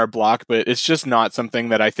 like on our block. But it's just not something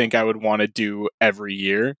that I think I would want to do every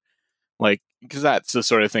year, like because that's the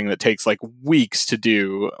sort of thing that takes like weeks to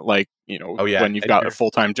do. Like when you've got a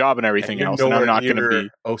full-time job and everything else, and I'm not going to be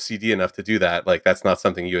OCD enough to do that. Like that's not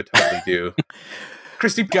something you would totally do.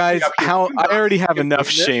 Christy, guys, I already have enough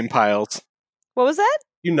shame piles. What was that?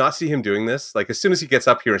 You not see him doing this? Like as soon as he gets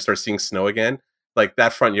up here and starts seeing snow again, like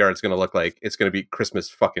that front yard is going to look like it's going to be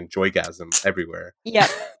Christmas fucking joygasm everywhere. Yeah.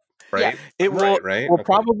 Right? Yeah. It will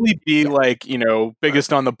probably be like,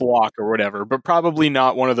 biggest on the block or whatever, but probably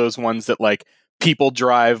not one of those ones that like people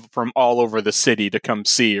drive from all over the city to come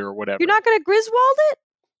see or whatever. You're not going to Griswold it?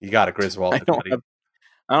 You got to Griswold it, buddy.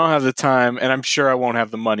 I don't have the time, and I'm sure I won't have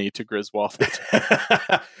the money to Griswold it.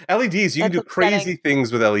 LEDs, you can do crazy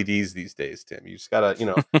things with LEDs these days, Tim. You just gotta,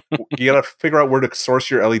 you gotta figure out where to source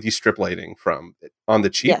your LED strip lighting from on the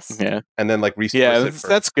cheap. Yes. Yeah. And then like resource it.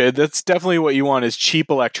 That's good. That's definitely what you want is cheap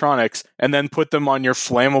electronics, and then put them on your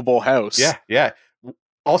flammable house. Yeah, yeah.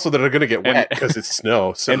 Also, that are going to get wet because it's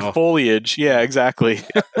snow. So. And foliage. Yeah, exactly.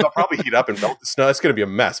 They'll probably heat up and melt the snow. It's going to be a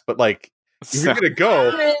mess, but like, if you're going to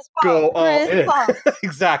go all in.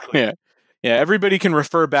 Exactly. Yeah. Yeah, everybody can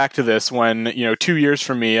refer back to this when, 2 years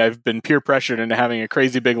from me, I've been peer pressured into having a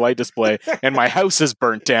crazy big light display and my house is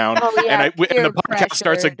burnt down. Oh yeah, and the podcast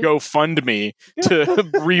starts a GoFundMe to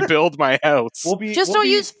rebuild my house. Don't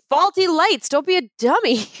use faulty lights. Don't be a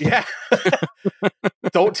dummy. Yeah.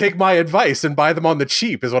 Don't take my advice and buy them on the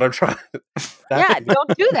cheap is what I'm trying.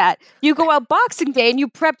 Don't do that. You go out Boxing Day and you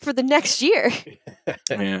prep for the next year.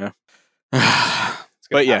 Yeah.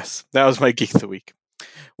 But yes, that was my Geek of the Week,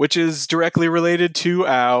 which is directly related to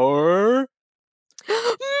our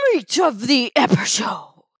Meat of the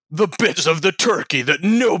episode. The bits of the turkey that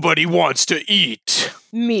nobody wants to eat.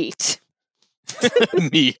 Meat.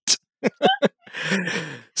 Meat.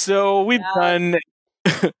 So we've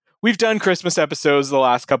done Christmas episodes the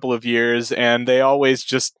last couple of years, and they always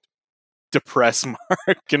just depress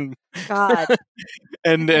Mark and God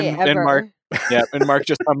and Mark. Yeah, and Mark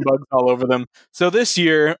just humbugs all over them. So this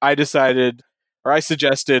year, I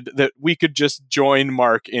suggested that we could just join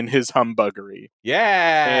Mark in his humbuggery.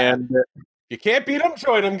 Yeah, and you can't beat him.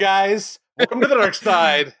 Join him, guys. Welcome to the dark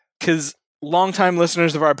side. Because longtime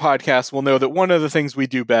listeners of our podcast will know that one of the things we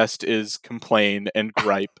do best is complain and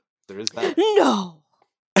gripe. There is that. No.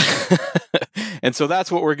 And so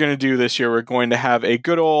that's what we're going to do this year. We're going to have a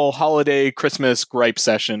good old holiday Christmas gripe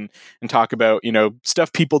session and talk about,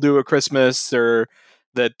 stuff people do at Christmas or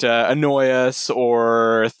that annoy us,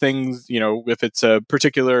 or things, if it's a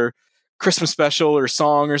particular Christmas special or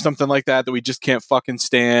song or something like that we just can't fucking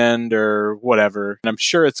stand or whatever. And I'm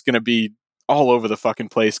sure it's going to be all over the fucking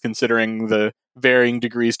place considering the varying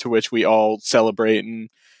degrees to which we all celebrate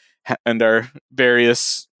and our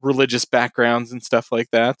various religious backgrounds and stuff like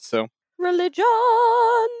that. So religion.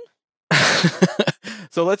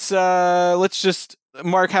 So let's just,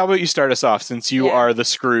 Mark, how about you start us off, since you are the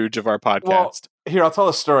Scrooge of our podcast? Well, here, I'll tell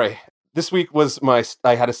a story. This week was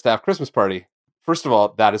I had a staff Christmas party. First of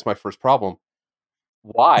all, that is my first problem.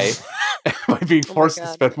 Why am I being forced to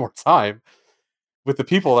spend more time with the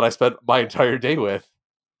people that I spent my entire day with?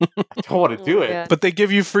 I don't want to do it. God. But they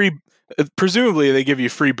give you presumably they give you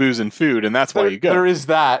free booze and food, and that's why you go. There is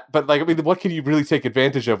that, but what can you really take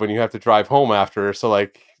advantage of when you have to drive home after? So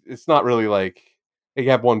it's not really hey, you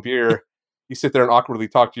have one beer, you sit there and awkwardly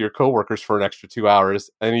talk to your coworkers for an extra 2 hours,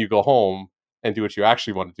 and then you go home and do what you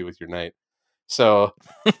actually want to do with your night. So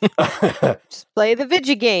just play the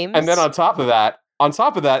video games. And then on top of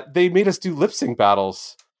that, they made us do lip sync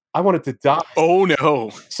battles. I wanted to die. Oh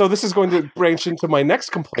no. So this is going to branch into my next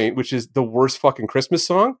complaint, which is the worst fucking Christmas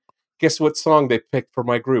song. Guess what song they picked for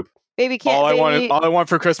my group? Baby Can't. All I want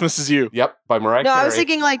for Christmas is you. Yep, by Mariah Carey. No, I was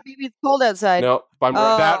thinking Baby It's Cold Outside. No, by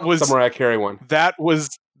Mariah. That was the Mariah Carey one. That was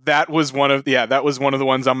one of the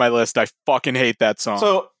ones on my list. I fucking hate that song.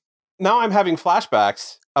 So now I'm having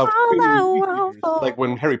flashbacks of like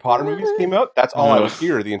when Harry Potter movies came out. That's all I would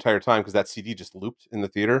hear the entire time because that CD just looped in the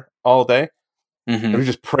theater all day. Mm-hmm. And we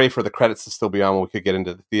just pray for the credits to still be on when we could get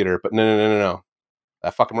into the theater. But no.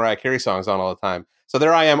 That fucking Mariah Carey song's on all the time. So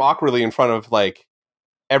there I am awkwardly in front of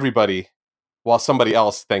everybody while somebody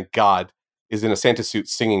else, thank God, is in a Santa suit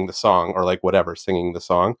singing the song or singing the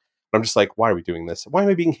song. But I'm just why are we doing this? Why am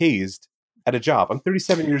I being hazed at a job? I'm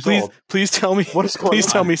 37 years old. Please tell me what is going on. Please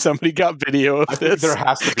tell me somebody got video of this. There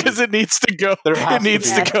has to be. Because it needs to go. It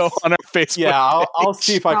needs to go on our Facebook. Yeah, I'll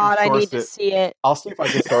see if I can source it. I need to see it. I'll see if I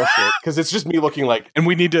can source it because it's just me looking And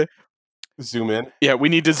we need to zoom in. Yeah, we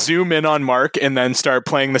need to zoom in on Mark and then start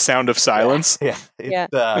playing the sound of silence. Yeah.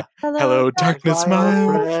 Hello, darkness, my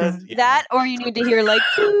friend. That, or you need to hear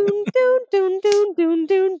doon, doon, doon, doon,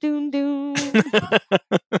 doon, doon, doon.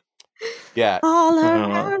 Yeah. All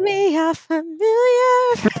around me are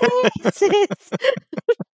familiar faces.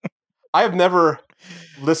 I have never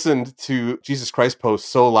listened to Jesus Christ Post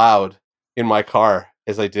so loud in my car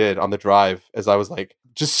as I did on the drive, as I was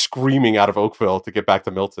just screaming out of Oakville to get back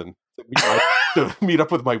to Milton to meet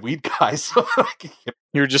up with my weed guys.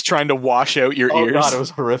 You were just trying to wash out your ears. Oh God, it was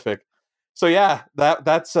horrific. So yeah,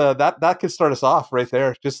 that could start us off right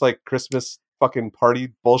there. Just Christmas fucking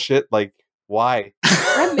party bullshit. Why?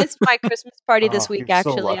 I missed my Christmas party this week.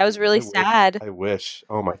 Actually, I was really sad. I wish.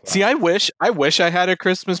 Oh my God. See, I wish I had a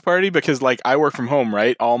Christmas party because I work from home,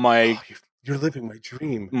 right? All my you're living my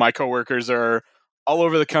dream. My coworkers are all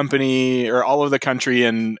over the company or all over the country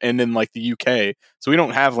and in the UK. So we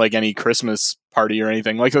don't have any Christmas party or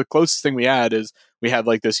anything. The closest thing we had is we had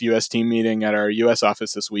this US team meeting at our US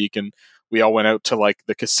office this week, and we all went out to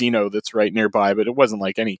the casino that's right nearby, but it wasn't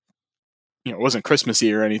any, it wasn't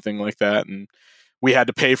Christmassy or anything like that. And we had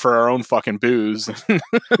to pay for our own fucking booze. I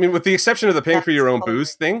mean, with the exception of the paying for your own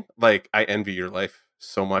booze thing, I envy your life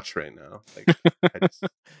so much right now.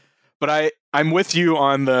 But I'm with you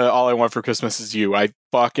on the All I Want for Christmas Is You. I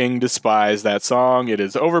fucking despise that song. It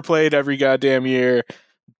is overplayed every goddamn year.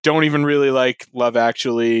 Don't even really like Love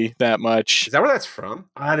Actually that much. Is that where that's from?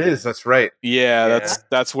 Ah, it is. That's right. Yeah,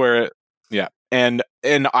 that's where it, yeah. And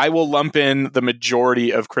I will lump in the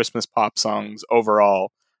majority of Christmas pop songs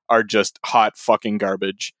overall are just hot fucking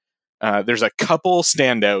garbage. There's a couple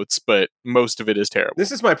standouts, but most of it is terrible.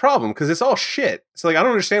 This is my problem because it's all shit. So like I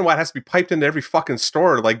don't understand why it has to be piped into every fucking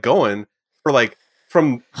store like going for like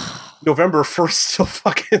from November 1st till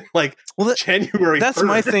fucking like January 3rd. That's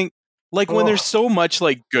my thing. Like when there's so much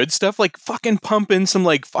like good stuff, like fucking pump in some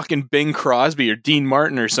like fucking Bing Crosby or Dean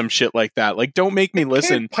Martin or some shit like that. Like don't make me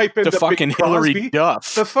listen to fucking Hillary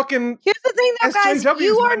Duff. The fucking here's the thing though, guys. SJW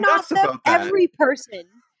You are nuts not about that. every person.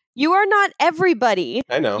 You are not everybody.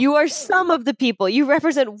 I know. You are some of the people. You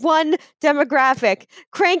represent one demographic.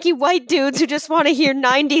 Cranky white dudes who just want to hear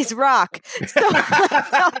 90s rock. So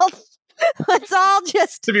let's all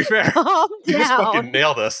just to be fair, calm you just down. fucking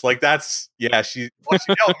nailed us. Like that's she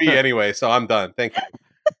nailed me anyway, so I'm done. Thank you.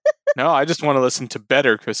 No, I just want to listen to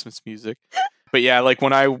better Christmas music. But yeah, like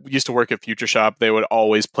when I used to work at Future Shop, they would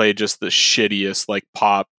always play just the shittiest like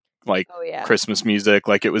pop like Christmas music.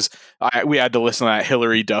 Like it was we had to listen to that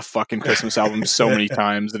Hillary Duff fucking Christmas album so many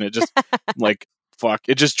times, and it just like fuck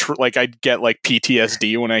it just like I get like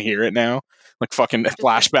PTSD when I hear it now, like fucking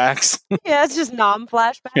flashbacks. Yeah, it's just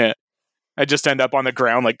non-flashback. Yeah, I just end up on the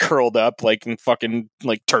ground like curled up like in fucking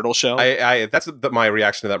like turtle shell. I that's my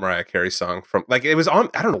reaction to that Mariah Carey song from like it was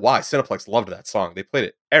on. I don't know why Cineplex loved that song. They played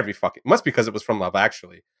it every fucking. It must be because it was from Love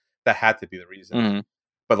Actually. That had to be the reason. Mm-hmm.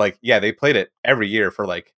 But like yeah, they played it every year for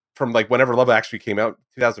like. From like whenever Love Actually came out,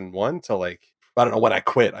 2001 till like I don't know when I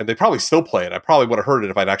quit. And they probably still play it. I probably would have heard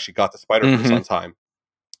it if I'd actually got the Spider-Verse on time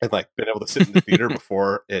and like been able to sit in the theater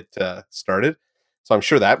before it started. So I'm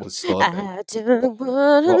sure that was still. I don't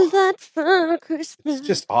want that for Christmas. It's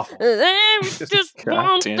just awful. There's just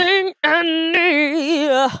one thing I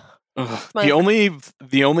need.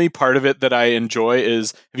 The only part of it that I enjoy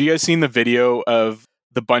is, have you guys seen the video of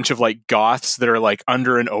the bunch of like goths that are like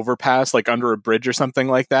under an overpass, like under a bridge or something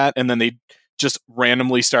like that, and then they just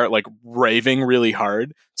randomly start like raving really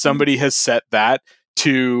hard? Somebody has set that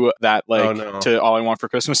to that like to All I Want for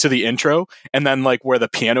Christmas, to the intro, and then like where the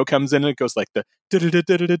piano comes in and it goes like the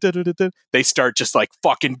they start just like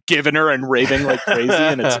fucking giving her and raving like crazy,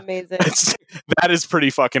 and it's amazing. That is pretty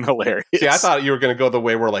fucking hilarious. See, I thought you were going to go the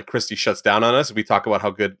way where like Christy shuts down on us. We talk about how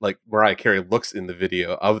good like Mariah Carey looks in the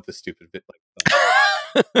video of the stupid bit like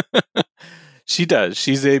She does.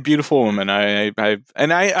 She's a beautiful woman. I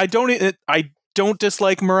don't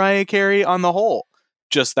dislike Mariah Carey on the whole.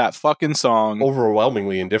 Just that fucking song.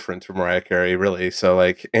 Overwhelmingly indifferent to Mariah Carey, really. So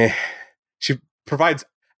like, she provides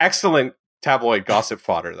excellent tabloid gossip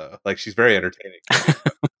fodder, though. Like she's very entertaining. So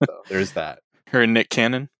there's that. Her and Nick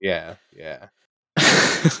Cannon. Yeah.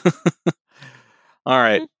 All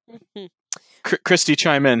right, Christy,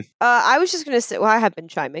 chime in. I was just gonna say. Well, I have been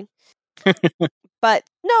chiming. But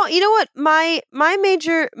no, you know what? My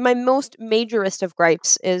most majorist of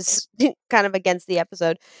gripes is kind of against the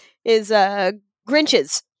episode. Is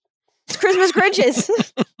Grinches. It's Christmas Grinches.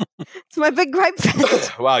 It's my big gripe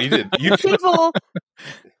fest. Wow, you did. You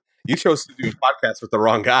chose to do a podcast with the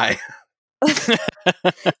wrong guy.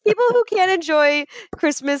 People who can't enjoy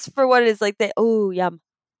Christmas for what it is, like they yum.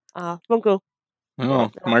 Cool.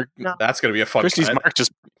 Oh, Mark, no. That's gonna be a fun. Christy's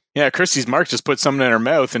Mark just put something in her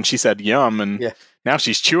mouth and she said yum, and now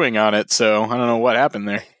she's chewing on it. So I don't know what happened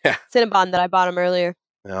there. Yeah, Cinnabon that I bought him earlier.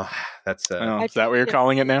 No, that's is that what you're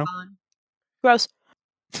calling it now? Gross.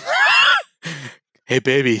 Hey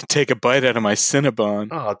baby, take a bite out of my Cinnabon.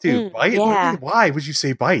 Oh, dude, bite? Yeah. Why would you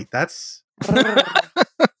say bite? That's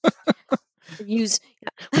use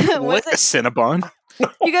lick a Cinnabon.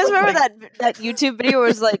 You guys remember that YouTube video where it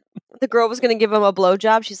was like the girl was gonna give him a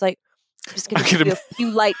blowjob? She's like, I'm just gonna give you a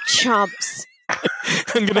few light chomps.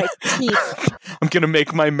 I'm gonna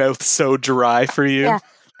make my mouth so dry for you. Yeah.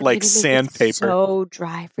 Like sandpaper. So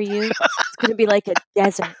dry for you. It's gonna be like a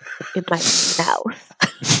desert in my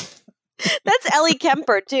mouth. That's Ellie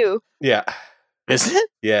Kemper too. Yeah. Is it?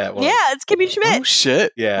 Yeah. Well, yeah, it's Kimmy Schmidt. Oh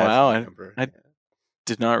shit. Yeah. Wow. I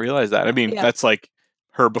did not realize that. I mean, that's like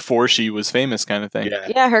her before she was famous kind of thing. Yeah.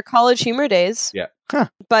 Yeah, her college humor days. Yeah. Huh.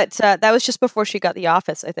 But that was just before she got The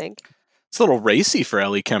Office, I think. It's a little racy for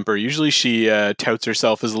Ellie Kemper. Usually she touts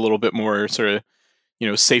herself as a little bit more sort of,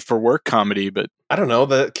 safe for work comedy, but I don't know.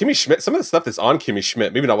 The Kimmy Schmidt, some of the stuff that's on Kimmy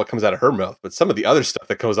Schmidt, maybe not what comes out of her mouth, but some of the other stuff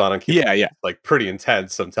that goes on Kimmy Schmidt is like pretty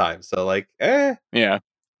intense sometimes. So like, Yeah.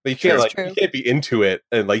 But you can't That's you true. can't be into it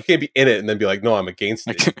and like you can't be in it and then be like, no, I'm against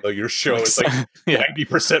it. Even though your show is like yeah,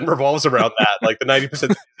 90% revolves around that. Like the 90%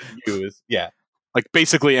 that you is like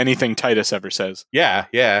basically anything Titus ever says. yeah.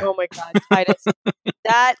 Oh my god, Titus.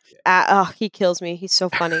 That he kills me. He's so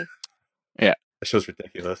funny. The show's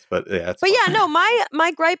ridiculous, but yeah, it's But fun. yeah, no,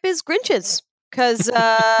 my gripe is Grinches because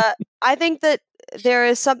I think that there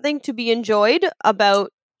is something to be enjoyed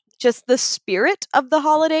about just the spirit of the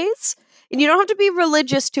holidays, and you don't have to be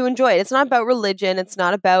religious to enjoy it. It's not about religion. It's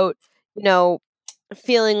not about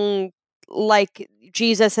feeling like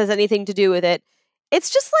Jesus has anything to do with it. It's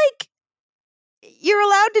just like you're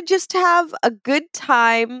allowed to just have a good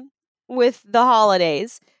time with the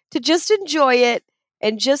holidays, to just enjoy it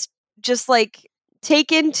and just like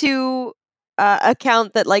take into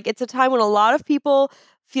account that like it's a time when a lot of people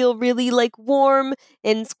feel really like warm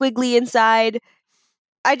and squiggly inside.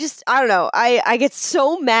 I don't know. I get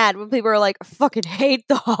so mad when people are like, I fucking hate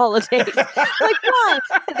the holidays. Like, why?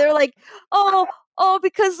 And they're like, oh,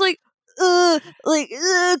 because like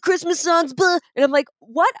Christmas songs, blah. And I'm like,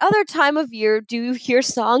 what other time of year do you hear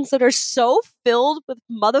songs that are so filled with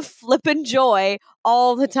mother flippin' joy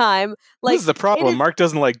all the time? Like, This is the problem. Mark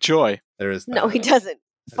doesn't like joy. There is no, that. he doesn't.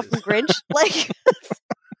 That Fucking is- Grinch. Like,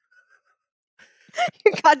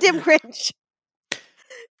 you're goddamn Grinch.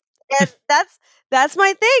 And that's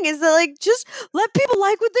my thing, is that like just let people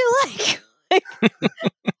like what they like. Like,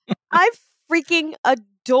 I freaking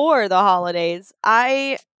adore the holidays.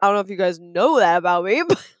 I don't know if you guys know that about me,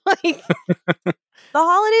 but like the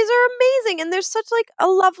holidays are amazing, and there's such like a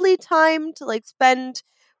lovely time to like spend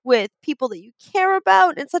with people that you care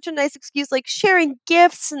about. It's such a nice excuse, like sharing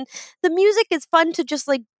gifts, and the music is fun to just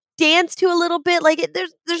like dance to a little bit. Like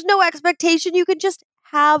there's no expectation. You can just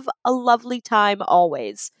have a lovely time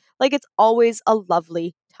always. Like it's always a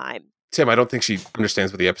lovely time. Tim, I don't think she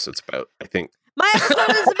understands what the episode's about. I think My episode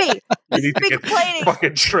is me. you This need is to me get complaining.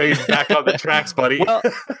 fucking train back on the tracks, buddy.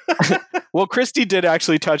 Well, Christy did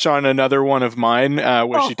actually touch on another one of mine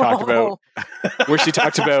where she talked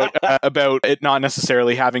about about it not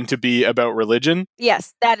necessarily having to be about religion.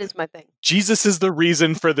 Yes, that is my thing. Jesus is the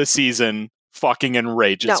reason for the season. Fucking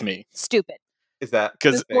enrages No. me Stupid. Is that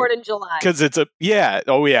because Born in July. it's a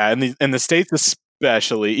in the States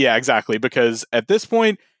especially, yeah, exactly, because at this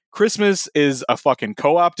point Christmas is a fucking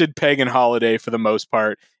co-opted pagan holiday for the most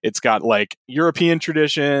part. It's got like European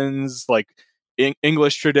traditions, like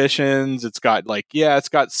English traditions. It's got like it's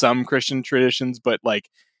got some Christian traditions, but like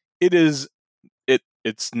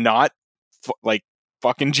it's not like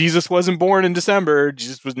fucking Jesus wasn't born in December.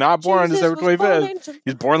 Jesus was not born on December 25th.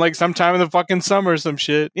 He's born like sometime in the fucking summer or some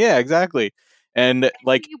shit. Yeah, exactly. And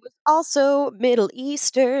like he was also Middle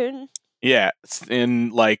Eastern. yeah,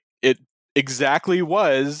 and like it exactly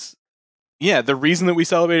was. Yeah, the reason that we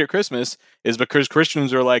celebrate at Christmas is because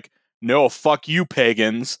Christians are like, no, fuck you,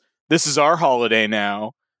 pagans. This is our holiday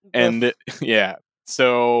now. And yeah,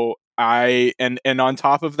 so and on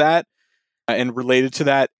top of that, and related to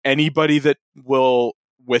that, anybody that will,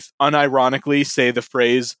 with unironically, say the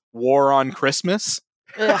phrase "war on Christmas,"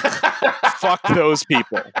 fuck those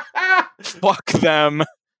people. Fuck them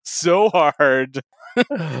so hard.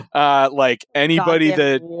 Like anybody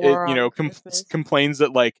Goddamn war that on Christmas. complains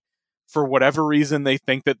that like for whatever reason they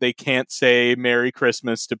think that they can't say Merry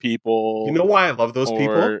Christmas to people. You know why I love those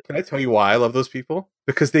people? Or- Can I tell you why I love those people?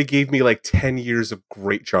 Because they gave me like 10 years of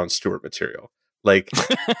great Jon Stewart material. Like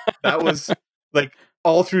that was like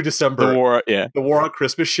all through December. the war, yeah. The War on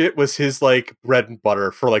Christmas shit was his like bread and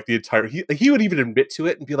butter for like the entire. He would even admit to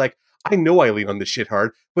it and be like, "I know I lean on this shit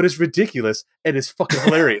hard, but it's ridiculous and it's fucking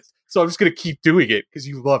hilarious. So I'm just gonna keep doing it because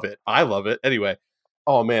you love it. I love it anyway."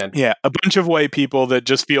 Oh man, Yeah, a bunch of white people that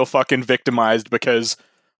just feel fucking victimized because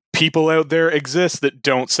people out there exist that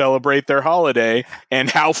don't celebrate their holiday, and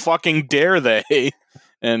how fucking dare they?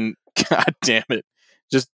 And god damn it,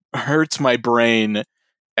 just hurts my brain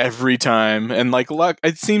every time. And like, luck,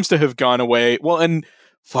 it seems to have gone away. Well, and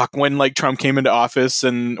fuck, when like Trump came into office,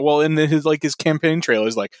 and well, in his like his campaign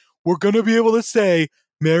trailers, like we're gonna be able to say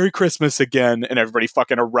Merry Christmas again, and everybody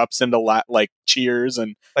fucking erupts into like cheers,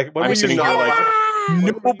 and like when I'm were you sitting here not like,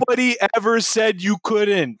 allowed- nobody ever said you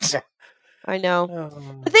couldn't. I know.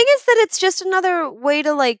 The thing is that it's just another way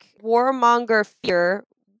to like warmonger fear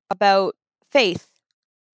about faith.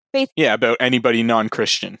 Yeah, about anybody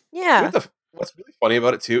non-Christian. Yeah. What's really funny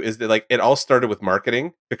about it too is that like it all started with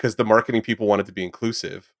marketing because the marketing people wanted to be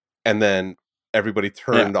inclusive, and then everybody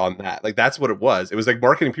turned on that. Like that's what it was. It was like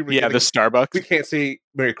marketing people. Yeah, the Starbucks. We can't say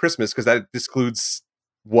Merry Christmas because that excludes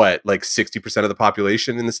what, like 60% of the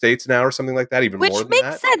population in the States now, or something like that. Even Which more than makes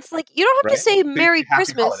that. sense. Like you don't have Right? to say Say Merry happy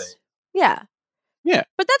Christmas. holiday. Yeah.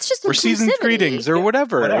 But that's just or season's inclusivity. greetings or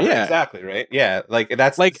whatever. Yeah, exactly, right? Yeah, like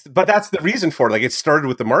that's Like- but that's the reason for it. Like it started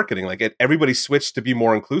with the marketing. Like everybody switched to be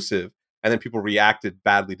more inclusive, and then people reacted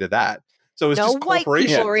badly to that. So it's No just white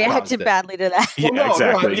corporations people caused reacted it. badly to that. Yeah, No,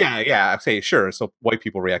 exactly. yeah. I say sure. So white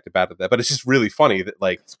people reacted bad to that, but it's just really funny that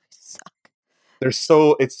like Suck.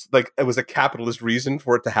 it's like it was a capitalist reason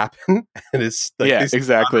for it to happen, and it's like yeah, this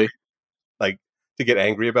exactly. like to get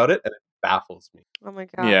angry about it, and it baffles me. Oh my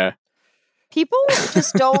god. Yeah, People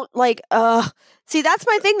just don't like see, that's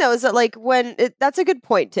my thing though, is that like that's a good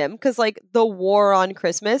point, Tim, because like the war on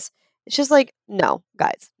Christmas, it's just like, no,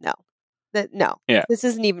 guys, no. No. Yeah. This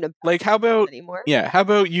isn't even a like how about anymore. yeah, how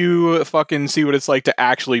about you fucking see what it's like to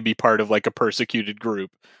actually be part of like a persecuted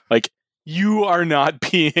group? Like you are not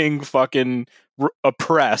being fucking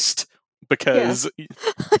oppressed because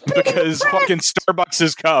because fucking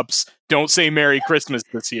Starbucks' cups don't say Merry Christmas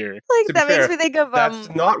this year. Like To be that makes fair, me think of That's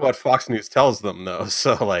not what Fox News tells them, though.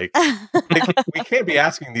 So like we can't be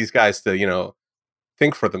asking these guys to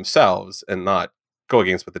think for themselves and not go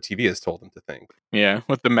against what the TV has told them to think. Yeah,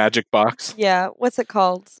 with the magic box. yeah, what's it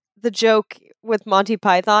called? The joke with Monty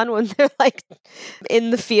Python when they're like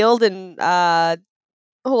in the field in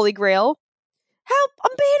Holy Grail. Help,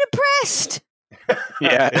 I'm being oppressed.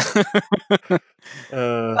 Yeah.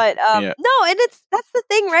 But Yeah. no, and that's the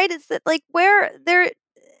thing, right? It's that like where there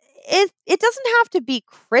it doesn't have to be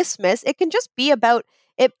Christmas. It can just be about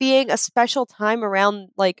it being a special time around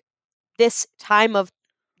like this time of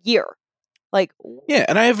year. Like Yeah,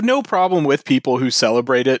 and I have no problem with people who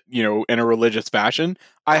celebrate it, in a religious fashion.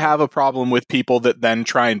 I have a problem with people that then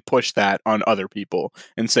try and push that on other people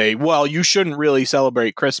and say, well, you shouldn't really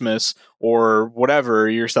celebrate Christmas or whatever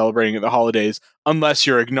you're celebrating at the holidays unless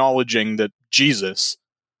you're acknowledging that Jesus.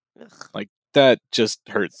 ugh, Like, that just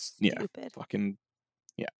hurts. Yeah, stupid. fucking,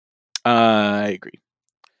 yeah. I agree.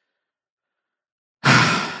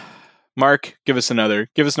 Mark, give us another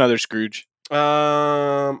Scrooge.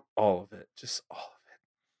 All of it, just all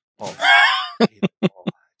of it, all of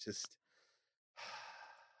it. Just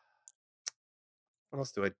what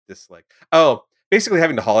else do I dislike? Oh, basically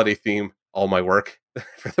having the holiday theme all my work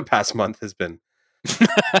for the past month has been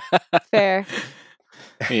Fair.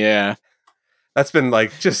 Yeah. that's been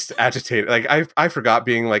like just agitated. Like I forgot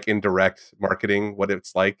being like in direct marketing what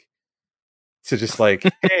it's like to just like,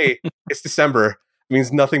 hey, it's December. It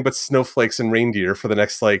means nothing but snowflakes and reindeer for the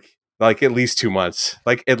next like at least 2 months.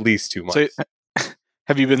 Like at least 2 months. So,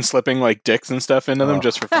 have you been slipping like dicks and stuff into them Oh.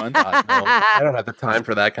 just for fun? God, no. I don't have the time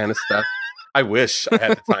for that kind of stuff. I wish I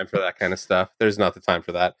had the time for that kind of stuff. There's not the time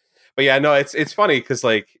for that. But yeah, no, it's funny because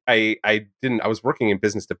like I was working in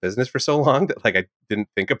business to business for so long that like I didn't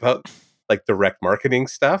think about like direct marketing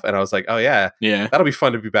stuff, and I was like, oh yeah, Yeah. that'll be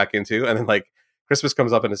fun to be back into. And then like Christmas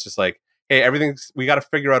comes up and it's just like, hey, we got to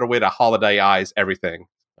figure out a way to holiday-ize everything.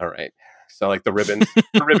 All right, so like the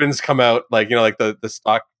ribbons come out, like like the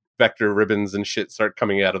stock vector ribbons and shit start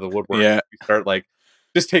coming out of the woodwork. Yeah. We start like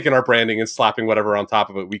just taking our branding and slapping whatever on top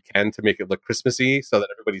of it we can to make it look Christmassy so that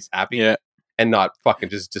everybody's happy. Yeah. And not fucking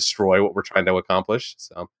just destroy what we're trying to accomplish.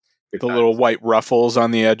 So The little white ruffles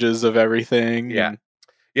on the edges of everything. Yeah. and-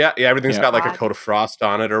 yeah, everything's Yeah. got like a God. coat of frost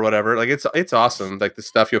on it or whatever. Like it's awesome. Like the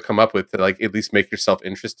stuff you'll come up with to like at least make yourself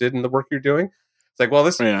interested in the work you're doing. It's like, well,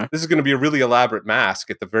 this Yeah. is going to be a really elaborate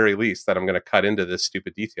mask at the very least that I'm going to cut into this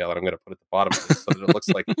stupid detail and I'm going to put at the bottom of this so that it looks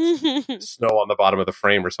like snow on the bottom of the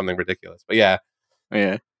frame or something ridiculous. But yeah,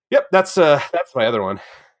 Yeah. yep, that's my other one.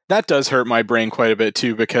 That does hurt my brain quite a bit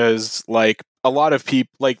too, because like a lot of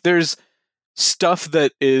people, like there's stuff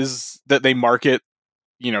that they market,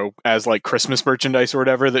 as like Christmas merchandise or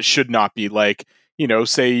whatever that should not be like,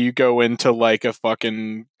 say you go into like a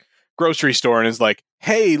fucking grocery store and is like,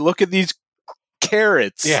 hey, look at these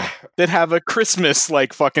carrots Yeah, that have a Christmas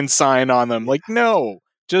like fucking sign on them. Like, no,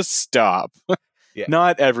 just stop. Yeah.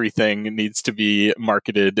 Not everything needs to be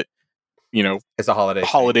marketed, it's a holiday. thing.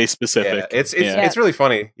 holiday specific. Yeah, it's Yeah. it's really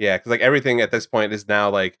funny. Yeah, because like everything at this point is now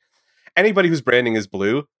like anybody whose branding is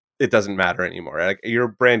blue, it doesn't matter anymore. Like your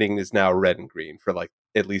branding is now red and green for like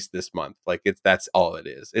at least this month. Like that's all it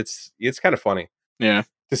is. It's kind of funny Yeah.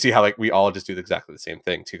 to see how like we all just do exactly the same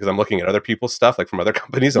thing too. Because I'm looking at other people's stuff like from other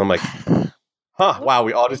companies, and I'm like, huh, wow,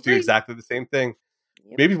 we all just do exactly the same thing.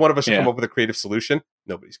 Yep. Maybe one of us should Yeah. come up with a creative solution.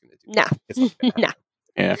 Nobody's going to do. No. That. It's not gonna No. happen.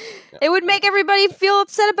 Yeah. It would make everybody feel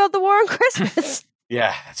upset about the war on Christmas.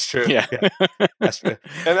 Yeah, that's true. Yeah. That's true.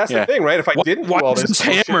 And that's Yeah. the thing, right? If I didn't do Why all does this this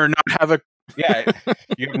bullshit- hammer not have a yeah,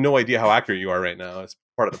 you have no idea how accurate you are right now. It's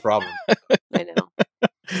part of the problem. I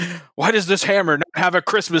know. Why does this hammer not have a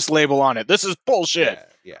Christmas label on it? This is bullshit.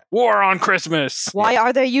 Yeah, War on Christmas. Why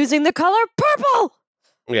are they using the color purple?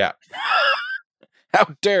 yeah. How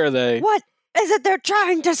dare they? What is it they're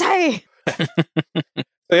trying to say? So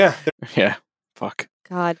yeah, Yeah. Fuck.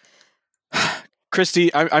 God.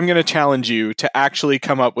 Christy, I'm going to challenge you to actually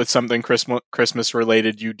come up with something Christmas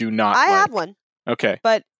related you do not I like. have one, Okay.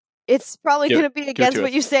 but it's probably Give- going to be against to what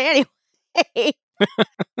us. you say anyway.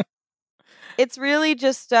 It's really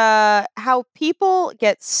just how people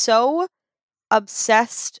get so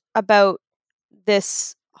obsessed about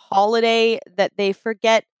this holiday that they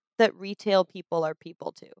forget that retail people are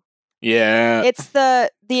people too. Yeah. It's the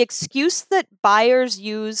excuse that buyers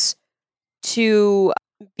use to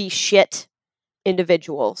be shit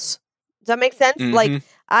individuals. Does that make sense? Like, Mhm.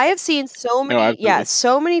 I have seen so many, absolutely.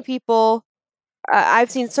 so many people. I've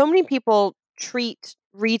seen so many people treat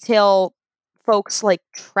retail folks like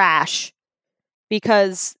trash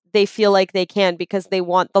because they feel like they can, because they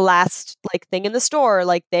want the last like thing in the store.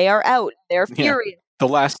 Like, they are out, they're Yeah. furious. The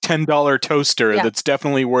last $10 toaster Yeah. that's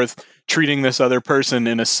definitely worth treating this other person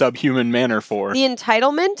in a subhuman manner for. The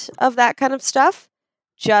entitlement of that kind of stuff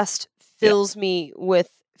just fills me with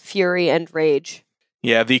fury and rage.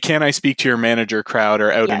 Yeah, the can I speak to your manager crowd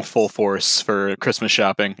are out in Yes. full force for Christmas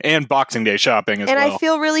shopping and Boxing Day shopping as And well. I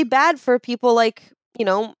feel really bad for people like,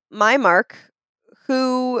 my Mark,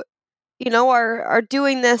 who, are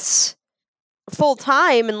doing this full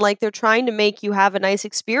time, and like they're trying to make you have a nice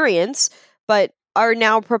experience, but are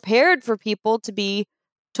now prepared for people to be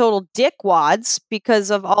total dickwads because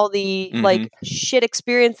of all the like shit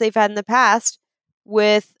experience they've had in the past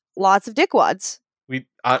with lots of dickwads. we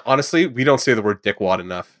honestly we don't say the word dickwad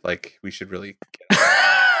enough. Like, we should really.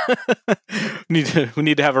 we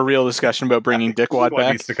need to have a real discussion about bringing Dickwad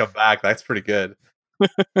back. Needs to come back. That's pretty good. But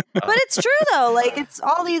it's true though. Like, it's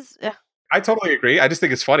all these. I totally agree. I just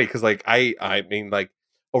think it's funny because, like, I mean, like,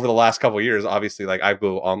 over the last couple of years, obviously, like, I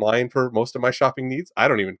go online for most of my shopping needs. I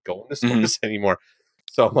don't even go into stores anymore.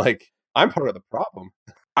 So I'm like, I'm part of the problem.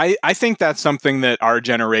 I think that's something that our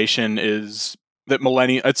generation is, that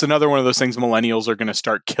it's another one of those things millennials are going to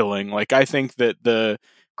start killing. Like, I think that the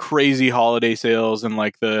crazy holiday sales and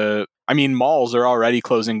like malls are already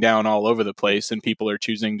closing down all over the place, and people are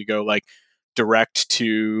choosing to go like direct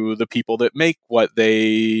to the people that make what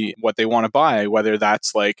they want to buy, whether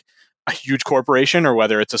that's like a huge corporation or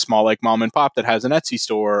whether it's a small like mom and pop that has an Etsy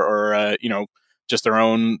store or just their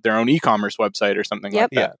own e-commerce website or something like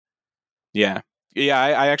that. Yeah.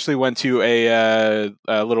 I actually went to a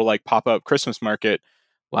little like pop-up Christmas market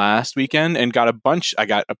last weekend and got a bunch. I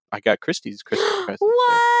got Christie's Christmas presents.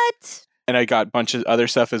 What? And I got a bunch of other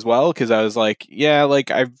stuff as well, because I was like, yeah,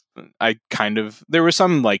 like I kind of, there was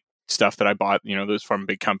some like stuff that I bought, that was from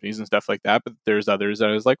big companies and stuff like that, but there's others that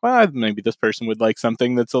I was like, well, maybe this person would like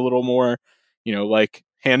something that's a little more, like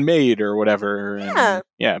handmade or whatever. And,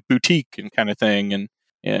 boutique and kind of thing.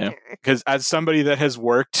 And because as somebody that has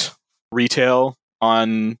worked retail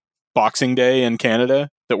on Boxing Day in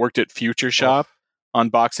Canada, that worked at Future Shop on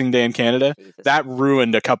Boxing Day in Canada, that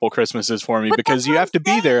ruined a couple Christmases for me, because you have to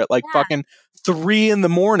be there at like fucking 3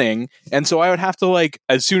 a.m. And so I would have to, like,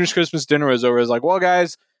 as soon as Christmas dinner was over, I was like, well,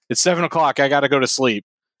 guys, it's 7 o'clock. I got to go to sleep.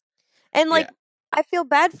 And like, I feel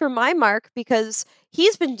bad for my Mark, because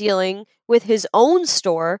he's been dealing with his own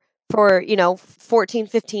store for 14,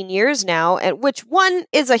 15 years now, and which one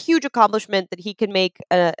is a huge accomplishment that he can make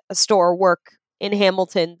a store work in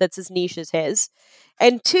Hamilton that's as niche as his,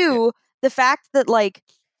 and two, the fact that like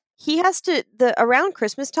he has to around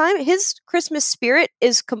Christmas time, his Christmas spirit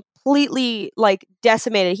is completely like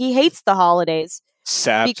decimated. He hates the holidays.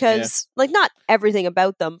 Sapped, because like, not everything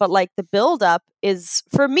about them, but like the build up is,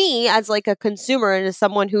 for me as like a consumer and as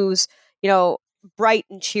someone who's bright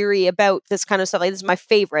and cheery about this kind of stuff, like this is my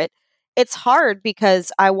favorite, it's hard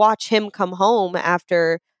because I watch him come home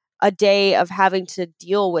after a day of having to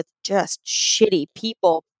deal with just shitty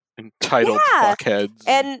people, entitled fuckheads,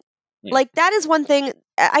 and like that is one thing.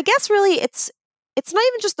 I guess really it's not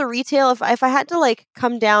even just the retail. If I had to like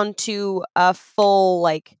come down to a full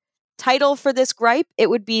like title for this gripe, it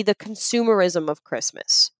would be the consumerism of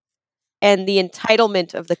Christmas and the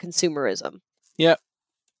entitlement of the consumerism. Yeah,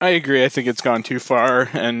 I agree. I think it's gone too far,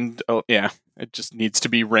 and it just needs to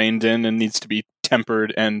be reined in and needs to be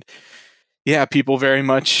tempered. And people very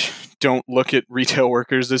much don't look at retail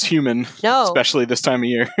workers as human, especially this time of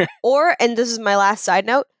year. And this is my last side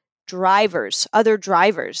note, other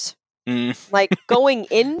drivers, like going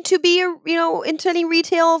in to be into any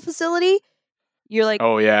retail facility, you're like,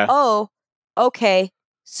 oh, okay,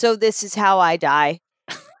 so this is how I die.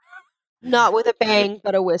 Not with a bang,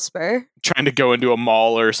 but a whisper. Trying to go into a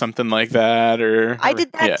mall or something like that, or I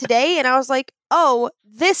did that today, and I was like, oh,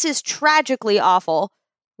 this is tragically awful.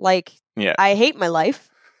 Like, I hate my life.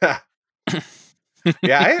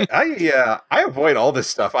 Yeah, I avoid all this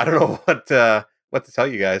stuff. I don't know what to tell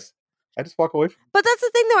you guys. I just walk away from But that's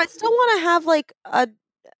the thing, though. I still want to have like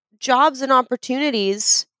jobs and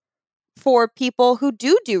opportunities for people who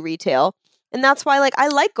do retail, and that's why like I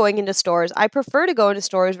like going into stores. I prefer to go into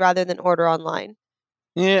stores rather than order online.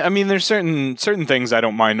 Yeah, I mean, there's certain things I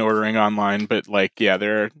don't mind ordering online, but like,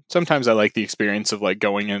 yeah, sometimes I like the experience of like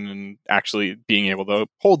going in and actually being able to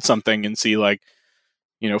hold something and see like,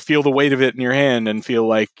 feel the weight of it in your hand and feel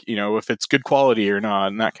like, if it's good quality or not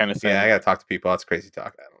and that kind of thing. Yeah, I gotta talk to people. That's crazy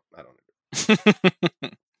talk. I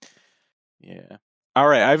don't. Yeah. All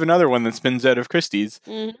right, I have another one that spins out of Christie's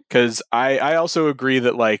because I also agree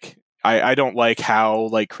that like I don't like how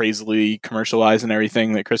like crazily commercialized and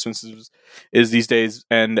everything that Christmas is these days,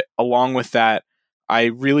 and along with that, I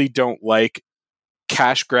really don't like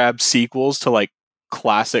cash grab sequels to like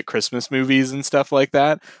classic Christmas movies and stuff like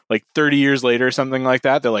that. Like 30 years later, or something like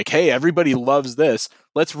that, they're like, "Hey, everybody loves this.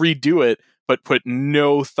 Let's redo it, but put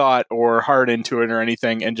no thought or heart into it or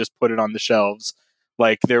anything, and just put it on the shelves."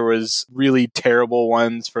 Like there was really terrible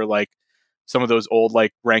ones for like some of those old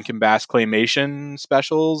like Rankin Bass claymation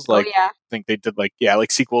specials. Like yeah. I think they did like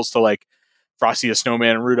sequels to like Frosty the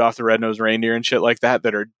Snowman and Rudolph the Red-Nosed Reindeer and shit like that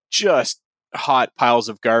are just hot piles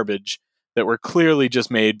of garbage that were clearly just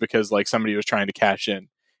made because like somebody was trying to cash in.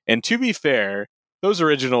 And to be fair, those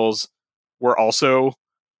originals were also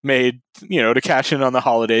made, to cash in on the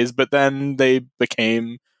holidays, but then they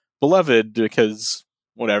became beloved because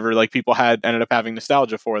whatever, like people ended up having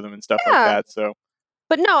nostalgia for them and stuff like that. So,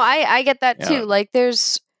 but no, I get that Yeah. too. Like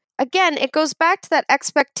there's, again, it goes back to that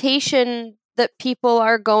expectation that people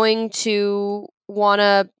are going to want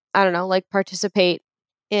to, I don't know, like participate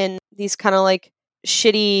in these kind of like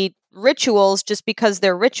shitty rituals just because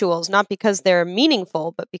they're rituals, not because they're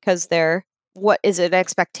meaningful, but because they're, what is it,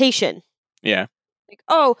 expectation? Yeah. Like,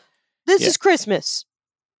 oh, this Yeah. is Christmas,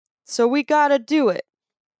 so we gotta do it.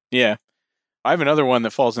 Yeah. I have another one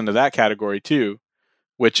that falls into that category too,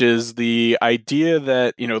 which is the idea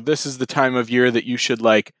that, this is the time of year that you should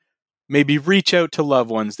like maybe reach out to loved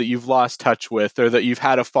ones that you've lost touch with or that you've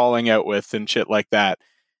had a falling out with and shit like that.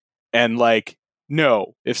 And like,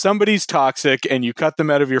 no, if somebody's toxic and you cut them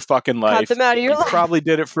out of your fucking life, Cut them out of your you life. probably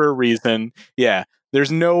did it for a reason. Yeah.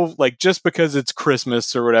 There's no, like, just because it's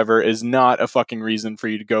Christmas or whatever is not a fucking reason for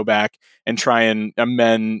you to go back and try and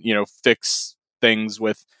amend, fix things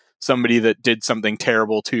with somebody that did something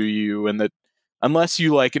terrible to you. And that unless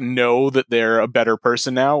you like know that they're a better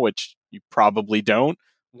person now, which you probably don't,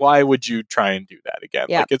 why would you try and do that again?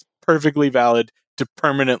 Yeah. Like, it's perfectly valid to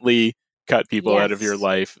permanently cut people out of your Yes.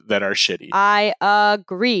 life that are shitty. I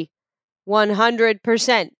agree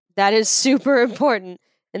 100%. That is super important.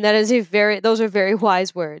 And that is those are very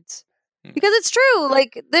wise words. Because it's true.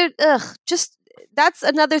 Like, that's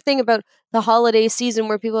another thing about the holiday season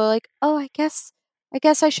where people are like, oh, I guess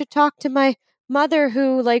I should talk to my mother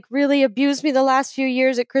who like really abused me the last few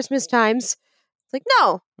years at Christmas times. It's like,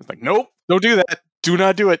 no. It's like, nope, don't do that. Do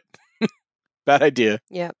not do it. Bad idea.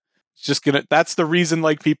 Yeah. It's just that's the reason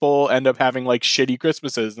like people end up having like shitty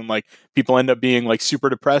Christmases and like people end up being like super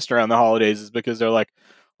depressed around the holidays is because they're like,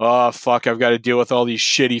 oh fuck, I've got to deal with all these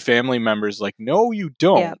shitty family members. Like, no, you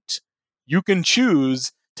don't. Yeah. You can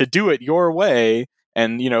choose to do it your way.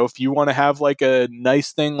 And, if you want to have like a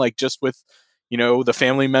nice thing, like just with, the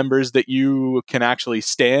family members that you can actually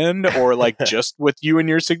stand or like just with you and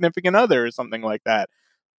your significant other or something like that.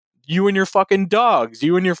 You and your fucking dogs,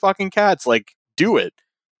 you and your fucking cats, like do it.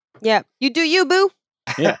 Yeah. You do you, boo.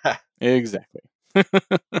 Yeah, exactly.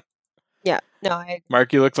 Yeah. No,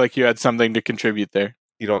 Mark, you look like you had something to contribute there.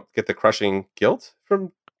 You don't get the crushing guilt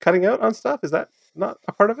from cutting out on stuff? Is that not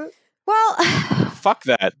a part of it? well, Fuck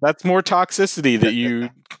that. That's more toxicity that you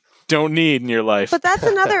don't need in your life. but that's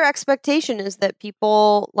another expectation is that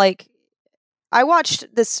people like, I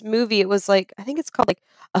watched this movie. It was like, I think it's called like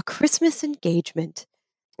A Christmas Engagement.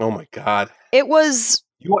 Oh my god! It was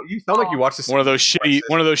You sound like you watched this one of those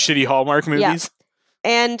shitty Hallmark movies.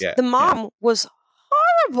 And Yeah, the mom was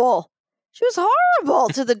horrible. She was horrible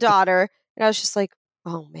to the daughter. And I was just like,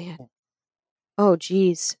 oh man. Oh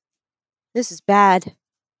geez. This is bad.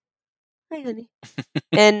 Hi, honey.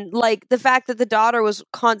 And like the fact that the daughter was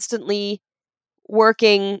constantly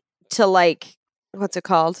working to like, what's it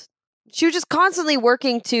called? She was just constantly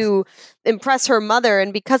working to impress her mother.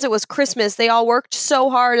 And because it was Christmas, they all worked so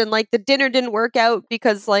hard and like the dinner didn't work out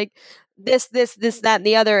because like this, that, and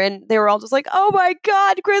the other. And they were all just like, oh my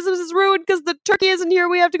God, Christmas is ruined because the turkey isn't here.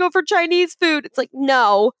 We have to go for Chinese food. It's like,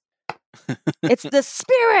 no, it's the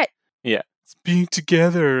spirit. Yeah. It's being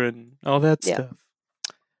together and all that Yeah. stuff.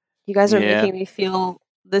 You guys are Yeah. making me feel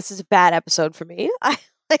this is a bad episode for me.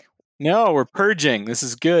 No, we're purging. This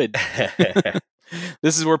is good.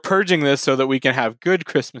 We're purging this so that we can have good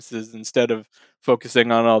Christmases instead of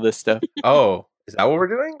focusing on all this stuff. Oh, is that what we're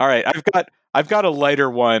doing? All right, I've got a lighter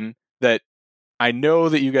one that I know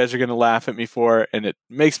that you guys are going to laugh at me for, and it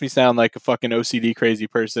makes me sound like a fucking OCD crazy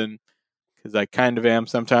person because I kind of am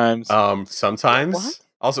sometimes. Sometimes. What?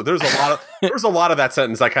 Also, there's a lot of that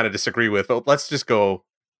sentence I kind of disagree with, but let's just go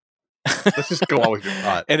on with your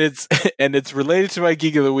thought. And it's related to my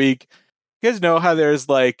geek of the week. You guys know how there's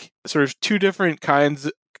like sort of two different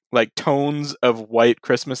kinds, like tones of white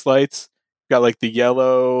Christmas lights. Got like the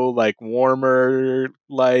yellow, like warmer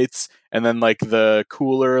lights, and then like the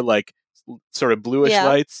cooler, like sort of bluish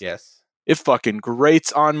lights. Yes. It fucking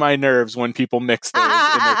grates on my nerves when people mix those in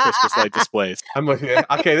their Christmas light displays. I'm with you.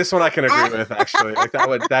 Okay, this one I can agree with, actually. Like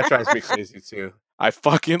that drives me crazy too. I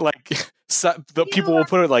fucking like the people will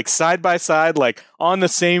put it like side by side, like on the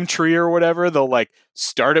same tree or whatever. They'll like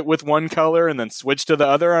start it with one color and then switch to the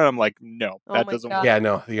other, and I'm like, no, that doesn't work. Yeah,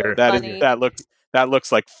 no, That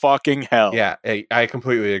looks like fucking hell. Yeah, I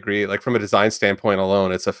completely agree. Like from a design standpoint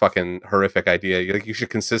alone, it's a fucking horrific idea. You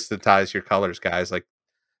should consistentize your colors, guys. Like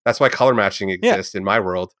that's why color matching exists in my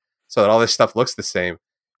world, so that all this stuff looks the same.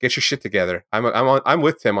 Get your shit together. I'm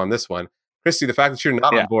with Tim on this one. Christy, the fact that you're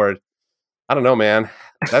not on board, I don't know, man.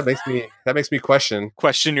 That makes me question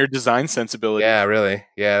your design sensibility. Yeah, really.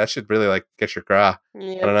 Yeah, that should really like get your gra.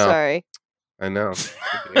 Yeah, I don't know. Sorry. I know.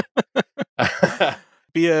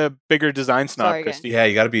 Be a bigger design snob, Sorry, Christy. Yeah,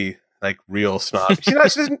 you got to be like real snob.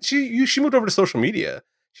 She moved over to social media.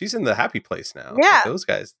 She's in the happy place now. Yeah. Like, those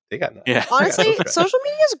guys, they got nothing. Yeah. Honestly, social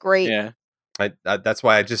media is great. Yeah. That's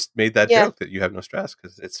why I just made that joke that you have no stress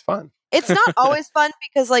because it's fun. It's not always fun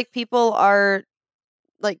because like people are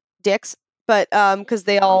like dicks, but because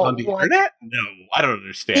they all On the want internet? No, I don't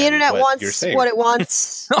understand. the internet what wants you're saying. what it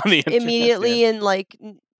wants On the internet, immediately, and like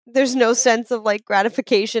there's no sense of like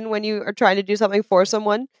gratification when you are trying to do something for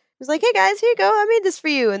someone. It's like, hey guys, here you go, I made this for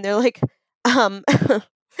you, and they're like,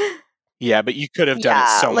 Yeah, but you could have done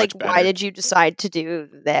it so like, much better. why did you decide to do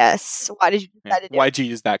this? Why did you decide to do Why'd you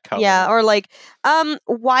use that color? Yeah, or like,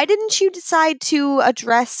 why didn't you decide to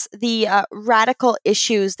address the radical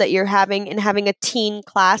issues that you're having in having a teen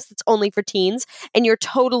class that's only for teens? And you're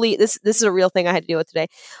totally this is a real thing I had to deal with today.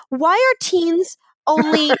 Why are teens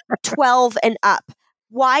only 12 and up?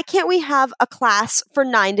 Why can't we have a class for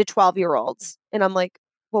 9 to 12-year-olds? And I'm like,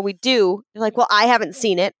 well, we do. They're like, well, I haven't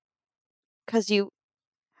seen it because you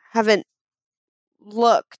haven't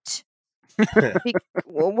looked.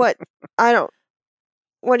 What? I don't.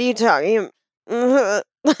 What are you talking?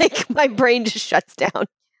 Like my brain just shuts down,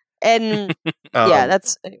 and yeah,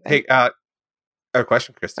 that's anyway. Hey, a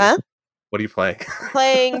question, Kristen. Huh? What are you playing?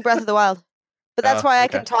 Playing Breath of the Wild, but that's why I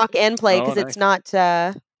can talk and play because it's not.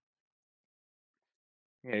 Yeah,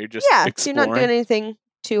 you're just So exploring. you're not doing anything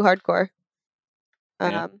too hardcore.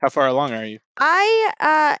 Yeah. How far along are you?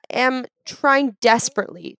 I am trying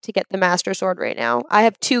desperately to get the Master Sword right now. I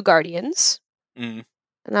have 2 Guardians. Mm.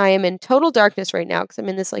 And I am in total darkness right now because I'm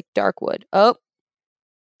in this like dark wood. Oh,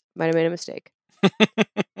 might have made a mistake.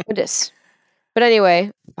 Goodness. But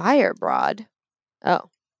anyway, Fire Broad. Oh.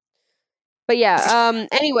 But yeah,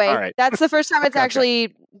 anyway, right. that's the first time it's Gotcha.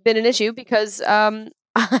 actually been an issue because I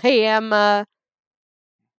am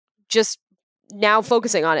just now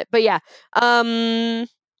focusing on it. But yeah, I'm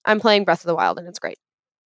playing Breath of the Wild and it's great.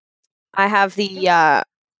 I have the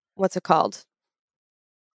what's it called?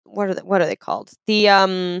 What are they called?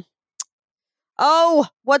 The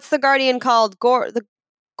what's the Guardian called? Goron?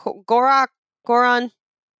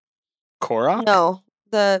 Korok? No,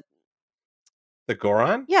 the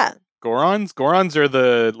Goron? Yeah. Gorons are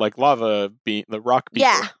the like lava the rock beetle.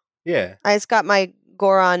 Yeah. Yeah. I just got my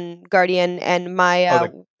Goron Guardian and my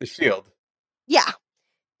the shield. Yeah.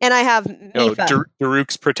 And I have Mifa.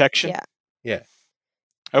 Daruk's protection. Yeah. Yeah.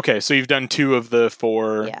 Okay, so you've done 2 of the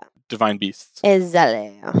 4 divine beasts.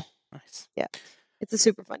 Exactly. Nice. Yeah. It's a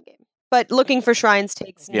super fun game. But looking for shrines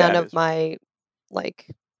takes none of my like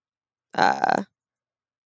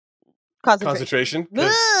concentration.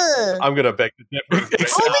 I'm gonna beg to differ.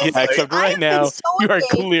 Except right now you are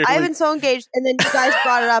clearly. I've been so engaged, and then you guys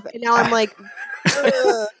brought it up, and now I'm like.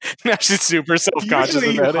 Now she's super self-conscious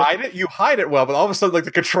Usually about it. You hide it well, but all of a sudden, like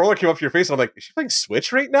the controller came up to your face, and I'm like, "Is she playing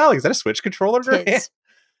Switch right now? Like, is that a Switch controller?"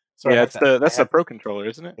 Sorry, yeah, that's the Pro controller,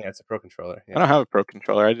 isn't it? Yeah, it's a Pro controller. Yeah. I don't have a Pro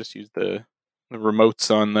controller. I just use the remotes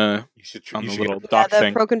on the little dock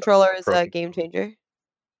thing. The Pro controller is a game changer.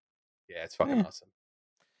 Yeah, it's fucking awesome.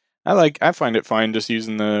 I find it fine just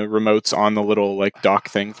using the remotes on the little like dock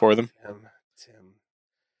thing for them. Tim.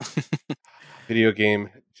 Video game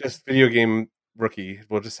rookie.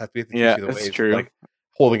 We'll just have to teach you the ways. True. Like,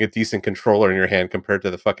 holding a decent controller in your hand compared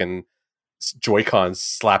to the fucking Joy-Cons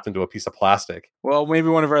slapped into a piece of plastic. Well, maybe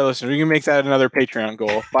one of our listeners, we can make that another Patreon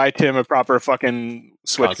goal. Buy Tim a proper fucking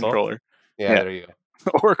Switch Console? controller. Yeah, Yeah. there you go.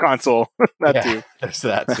 Or a console. That too. There's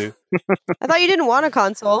that too. I thought you didn't want a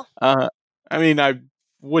console. I mean, I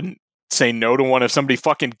wouldn't say no to one if somebody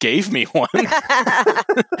fucking gave me one.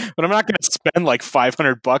 But I'm not going to spend like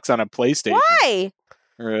 $500 on a PlayStation. Why?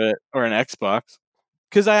 Or an Xbox.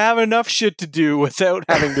 Because I have enough shit to do without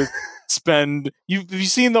having to spend... Have you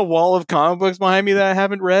seen the wall of comic books behind me that I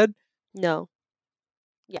haven't read? No.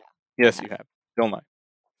 Yes, you have. Don't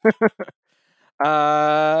lie.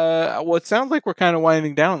 Well, it sounds like we're kind of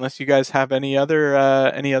winding down. Unless you guys have any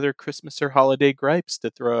other Christmas or holiday gripes to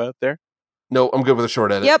throw out there. No, I'm good with a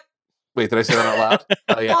short edit. Yep. Wait, did I say that out loud?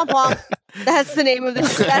 Oh, yeah. Womp womp. That's the name of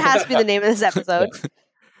this. That has to be the name of this episode.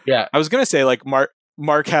 Yeah. I was gonna say like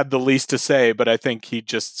Mark had the least to say, but I think he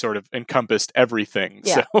just sort of encompassed everything.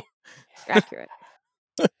 Yeah. So Accurate.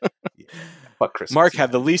 Fuck Christmas. Mark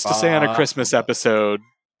had the least to say on a Bah Christmas humbug. episode.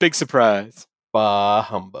 Big surprise. Bah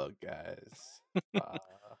humbug, guys. Bah.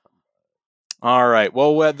 All right.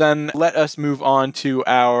 Well, then let us move on to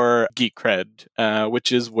our Geek Cred,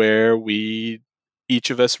 which is where each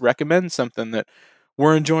of us recommend something that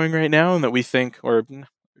we're enjoying right now and that we think, or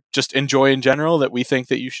just enjoy in general, that we think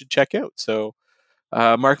that you should check out. So,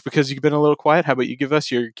 Mark, because you've been a little quiet, how about you give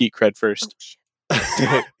us your Geek Cred first? Oh,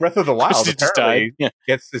 shit. Breath of the Wild Christy just apparently died.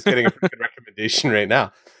 Yeah. is getting a pretty good recommendation right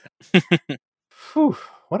now. Whew,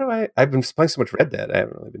 what do I've been playing so much Red Dead. I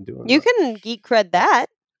haven't really been doing You much. can geek cred that.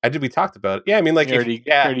 We talked about it. Yeah, I mean, like, You already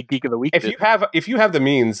Geek of the Week. if you have the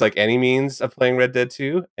means, like any means of playing Red Dead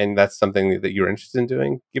 2, and that's something that you're interested in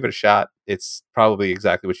doing, give it a shot. It's probably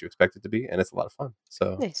exactly what you expect it to be, and it's a lot of fun.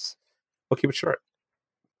 So Nice. we'll keep it short.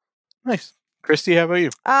 Nice. Christy, how about you?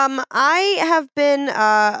 I have been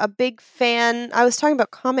a big fan. I was talking about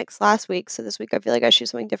comics last week, so this week I feel like I should do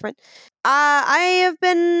something different. I have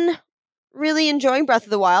been really enjoying Breath of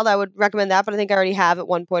the Wild. I would recommend that, but I think I already have at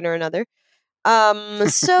one point or another.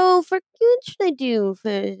 So for what should I do?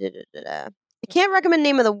 I can't recommend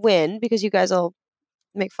Name of the Wind because you guys will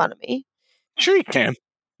make fun of me. Sure, you can.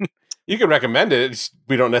 You can recommend it.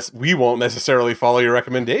 We won't necessarily follow your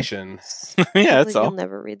recommendation. Yeah, that's You'll all.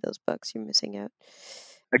 never read those books. You're missing out.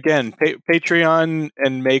 Again, Patreon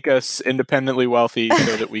and make us independently wealthy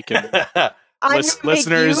so that we can. I'm Lis- gonna make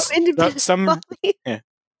listeners, you independent some- wealthy.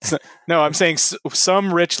 No, I'm saying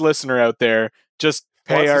some rich listener out there just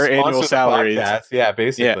pay our annual Sponsor the salaries. podcast. Yeah,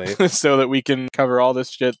 basically. Yeah, so that we can cover all this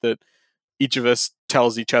shit that each of us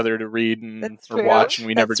tells each other to read and That's or true. watch, and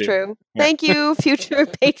we never That's do. true. Yeah. Thank you, future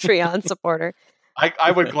Patreon supporter.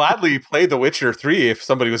 I would gladly play The Witcher 3 if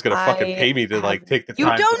somebody was going to fucking I pay me to like take the You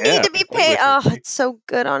time. don't Yeah, need to be play paid. Witcher Oh, 3. it's so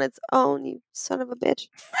good on its own, you son of a bitch.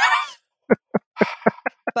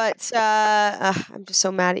 But I'm just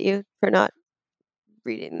so mad at you for not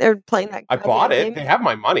reading. They're playing that. I bought goddamn it. game. They have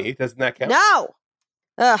my money. Doesn't that count? No.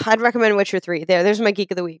 I'd recommend Witcher 3. There's my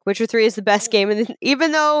geek of the week. Witcher 3 is the best game, and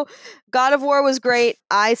even though God of War was great,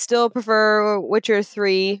 I still prefer Witcher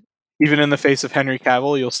 3. Even in the face of Henry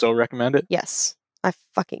Cavill, you'll still recommend it. Yes, I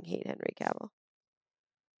fucking hate Henry Cavill.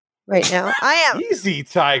 Right now, I am. Easy,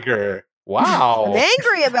 Tiger. Wow. I'm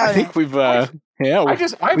angry I about think it. we've I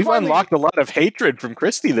we've finally- unlocked a lot of hatred from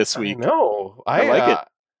Christy this week. No, I like it.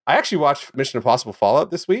 I actually watched Mission Impossible Fallout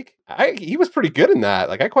this week. He was pretty good in that.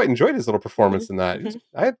 Like I quite enjoyed his little performance in that.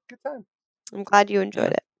 I had a good time. I'm glad you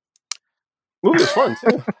enjoyed it. Movie was fun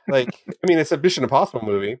too. Like I mean, it's a Mission Impossible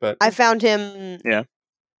movie, but I found him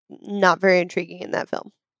not very intriguing in that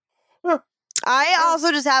film. Huh. I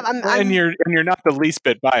also just have I'm And you're not the least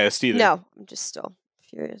bit biased either. no, I'm just still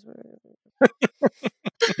furious.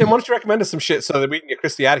 Tim, why don't you recommend us some shit so that we can get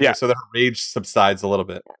Christy out of Yeah. here so that her rage subsides a little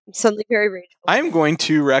bit? I'm suddenly very rageful. I'm going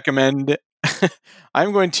to recommend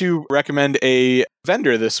a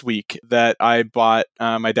vendor this week that I bought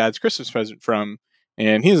my dad's Christmas present from,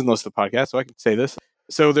 and he doesn't listen to the podcast, so I can say this.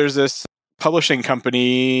 So there's this publishing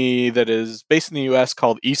company that is based in the US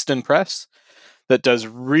called Easton Press that does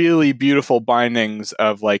really beautiful bindings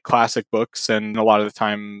of like classic books, and a lot of the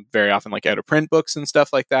time, very often like out of print books and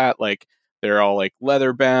stuff like that. Like they're all like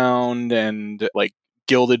leather bound and like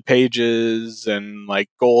gilded pages and like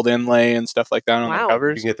gold inlay and stuff like that on Wow. the You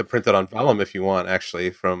covers. can get them printed on vellum if you want. Actually,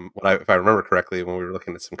 from if I remember correctly, when we were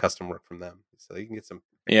looking at some custom work from them, so you can get some.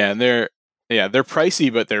 Yeah, and they're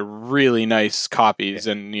pricey, but they're really nice copies.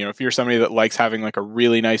 And if you're somebody that likes having like a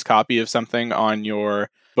really nice copy of something on your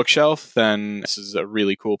bookshelf, then this is a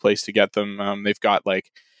really cool place to get them. They've got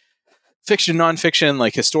like fiction, nonfiction,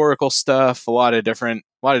 like historical stuff, a lot of different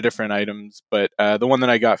items. But the one that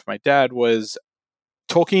I got for my dad was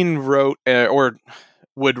Tolkien wrote, or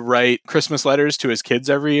would write Christmas letters to his kids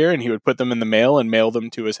every year, and he would put them in the mail and mail them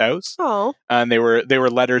to his house. Oh, And they were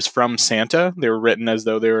letters from Santa. They were written as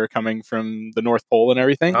though they were coming from the North Pole and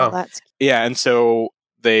everything. Oh. that's Yeah, and so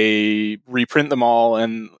they reprint them all,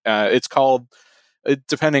 and it's called,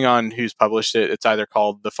 depending on who's published it, it's either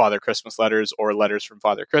called the Father Christmas Letters or Letters from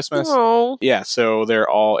Father Christmas. oh. Yeah, so they're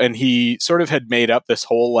all, and he sort of had made up this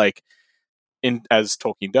whole like, as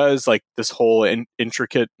Tolkien does, like this whole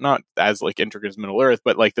intricate, not as like intricate as Middle Earth,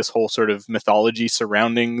 but like this whole sort of mythology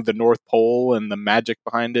surrounding the North Pole and the magic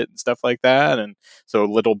behind it and stuff like that. And so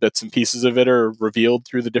little bits and pieces of it are revealed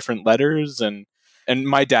through the different letters. And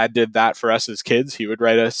my dad did that for us as kids. He would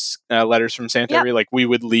write us letters from Santa. Yep. Like we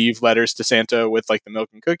would leave letters to Santa with like the milk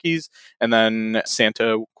and cookies, and then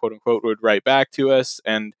Santa, quote unquote, would write back to us.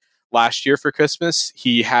 And last year for Christmas,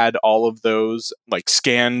 he had all of those like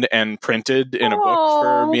scanned and printed in a book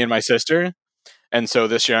for me and my sister. And so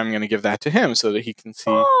this year I'm going to give that to him so that he can see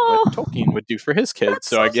what Tolkien would do for his kids. That's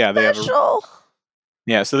So so they have special.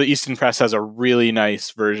 so the Easton Press has a really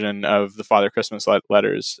nice version of the Father Christmas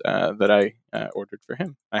letters that I ordered for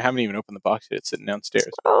him. I haven't even opened the box yet. It's sitting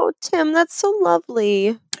downstairs. Oh, Tim, that's so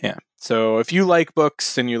lovely. Yeah. So if you like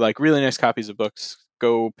books and you like really nice copies of books,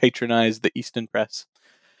 go patronize the Easton Press.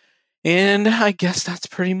 And I guess that's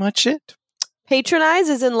pretty much it. Patronize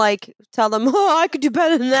is in like, tell them, oh, I could do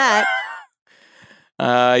better than that.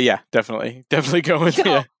 Yeah, definitely go with Yo,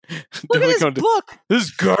 yeah. Look at this book. This is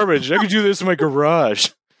garbage. I could do this in my garage.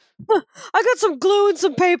 I got some glue and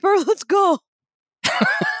some paper. Let's go.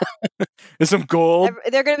 There's some gold.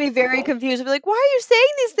 They're going to be very confused. They'll be like, why are you saying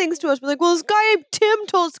these things to us? We're like, well, this guy named Tim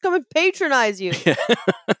told us to come and patronize you.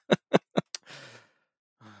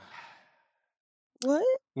 What?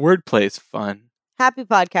 Wordplay's fun. Happy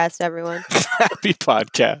podcast, everyone. Happy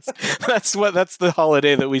podcast. That's the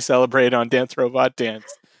holiday that we celebrate on Dance Robot Dance.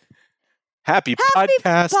 Happy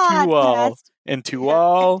podcast to all. And to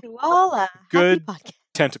all good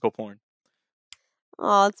tentacle porn.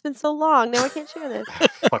 Oh, it's been so long. Now I can't share this.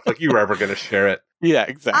 Fuck, like you were ever going to share it. Yeah,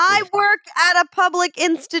 exactly. I work at a public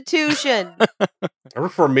institution. I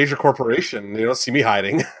work for a major corporation. You don't see me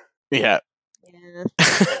hiding. Yeah.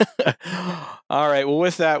 All right. Well,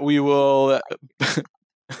 with that, we will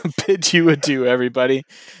bid you adieu, everybody,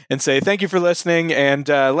 and say thank you for listening. And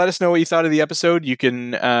let us know what you thought of the episode. You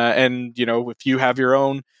can, and if you have your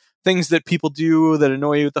own things that people do that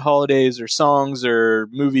annoy you at the holidays, or songs or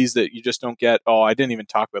movies that you just don't get. Oh, I didn't even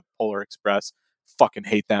talk about Polar Express. Fucking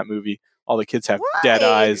hate that movie. All the kids have dead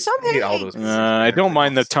eyes. I hate all those. I don't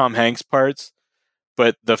mind the Tom Hanks parts.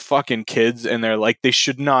 But the fucking kids, and they're like, they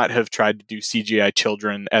should not have tried to do CGI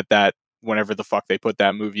children at that whenever the fuck they put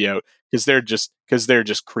that movie out, because they're just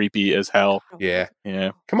creepy as hell. Yeah.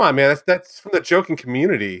 Yeah. Come on, man. That's from the joking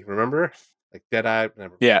community. Remember, like Dead-Eye.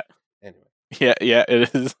 Never. Yeah. Anyway. Yeah.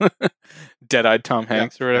 It is Dead-Eyed Tom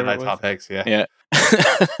Hanks or whatever. Dead-Eyed Tom Hanks. Yeah. Yeah.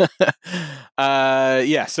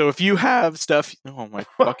 Yeah. So if you have stuff, oh, my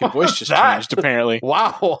fucking voice just changed. Apparently.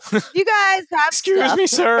 Wow. You guys have Excuse me,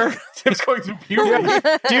 sir. Tim's going through puberty.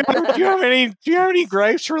 Do you have any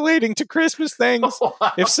gripes relating to Christmas things?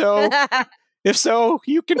 If so,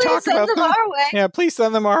 you can Please talk send about them our way. Yeah, please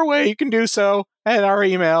send them our way. You can do so at our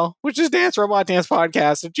email, which is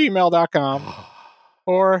dancerobotdancepodcast@gmail.com,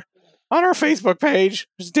 or on our Facebook page,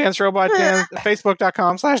 which is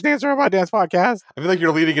facebook.com/dancerobotdancepodcast. I feel like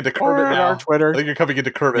you're leading into Kermit Or now. our Twitter. I think you're coming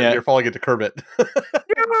into Kermit. Yeah. You're falling into Kermit.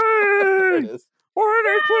 There it is. Or on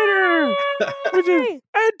our Twitter, which is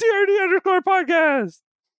 @DRD_podcast.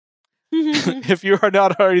 If you are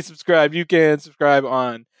not already subscribed, you can subscribe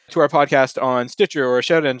to our podcast on Stitcher or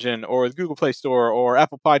Shout Engine or the Google Play Store or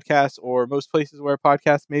Apple Podcasts or most places where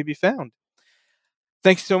podcasts may be found.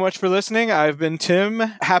 Thanks so much for listening. I've been Tim.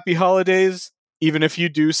 Happy holidays. Even if you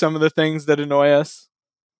do some of the things that annoy us,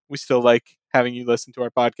 we still like having you listen to our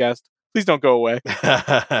podcast. Please don't go away.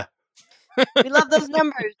 We love those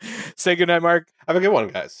numbers. Say goodnight, Mark. Have a good one,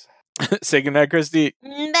 guys. Say goodnight, Christy.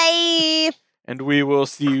 Bye. And we will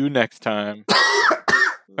see you next time.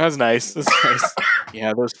 That was nice. That's nice.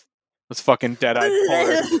 Yeah, those fucking dead-eyed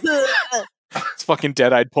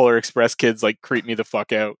Polar Express kids like creep me the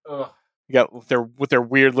fuck out. You got with their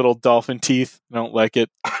weird little dolphin teeth. I don't like it.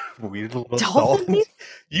 Weird little Dolphin dolphins. teeth?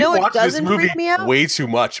 You No, it watch this doesn't movie freak me out. way too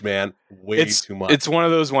much, man. Way too much. It's one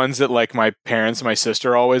of those ones that like my parents and my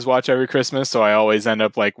sister always watch every Christmas, so I always end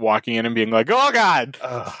up like walking in and being like, "Oh God!"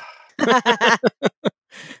 Ugh.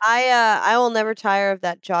 I will never tire of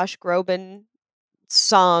that Josh Groban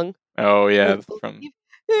song. Oh yeah, from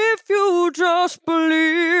If you just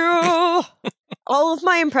believe. All of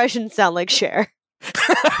my impressions sound like Cher.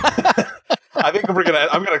 I think I'm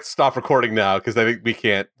gonna stop recording now because I think we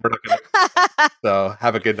can't. We're not gonna. So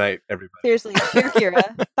have a good night, everybody. Seriously, share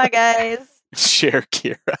Kira. Bye, guys. Share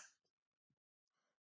Kira.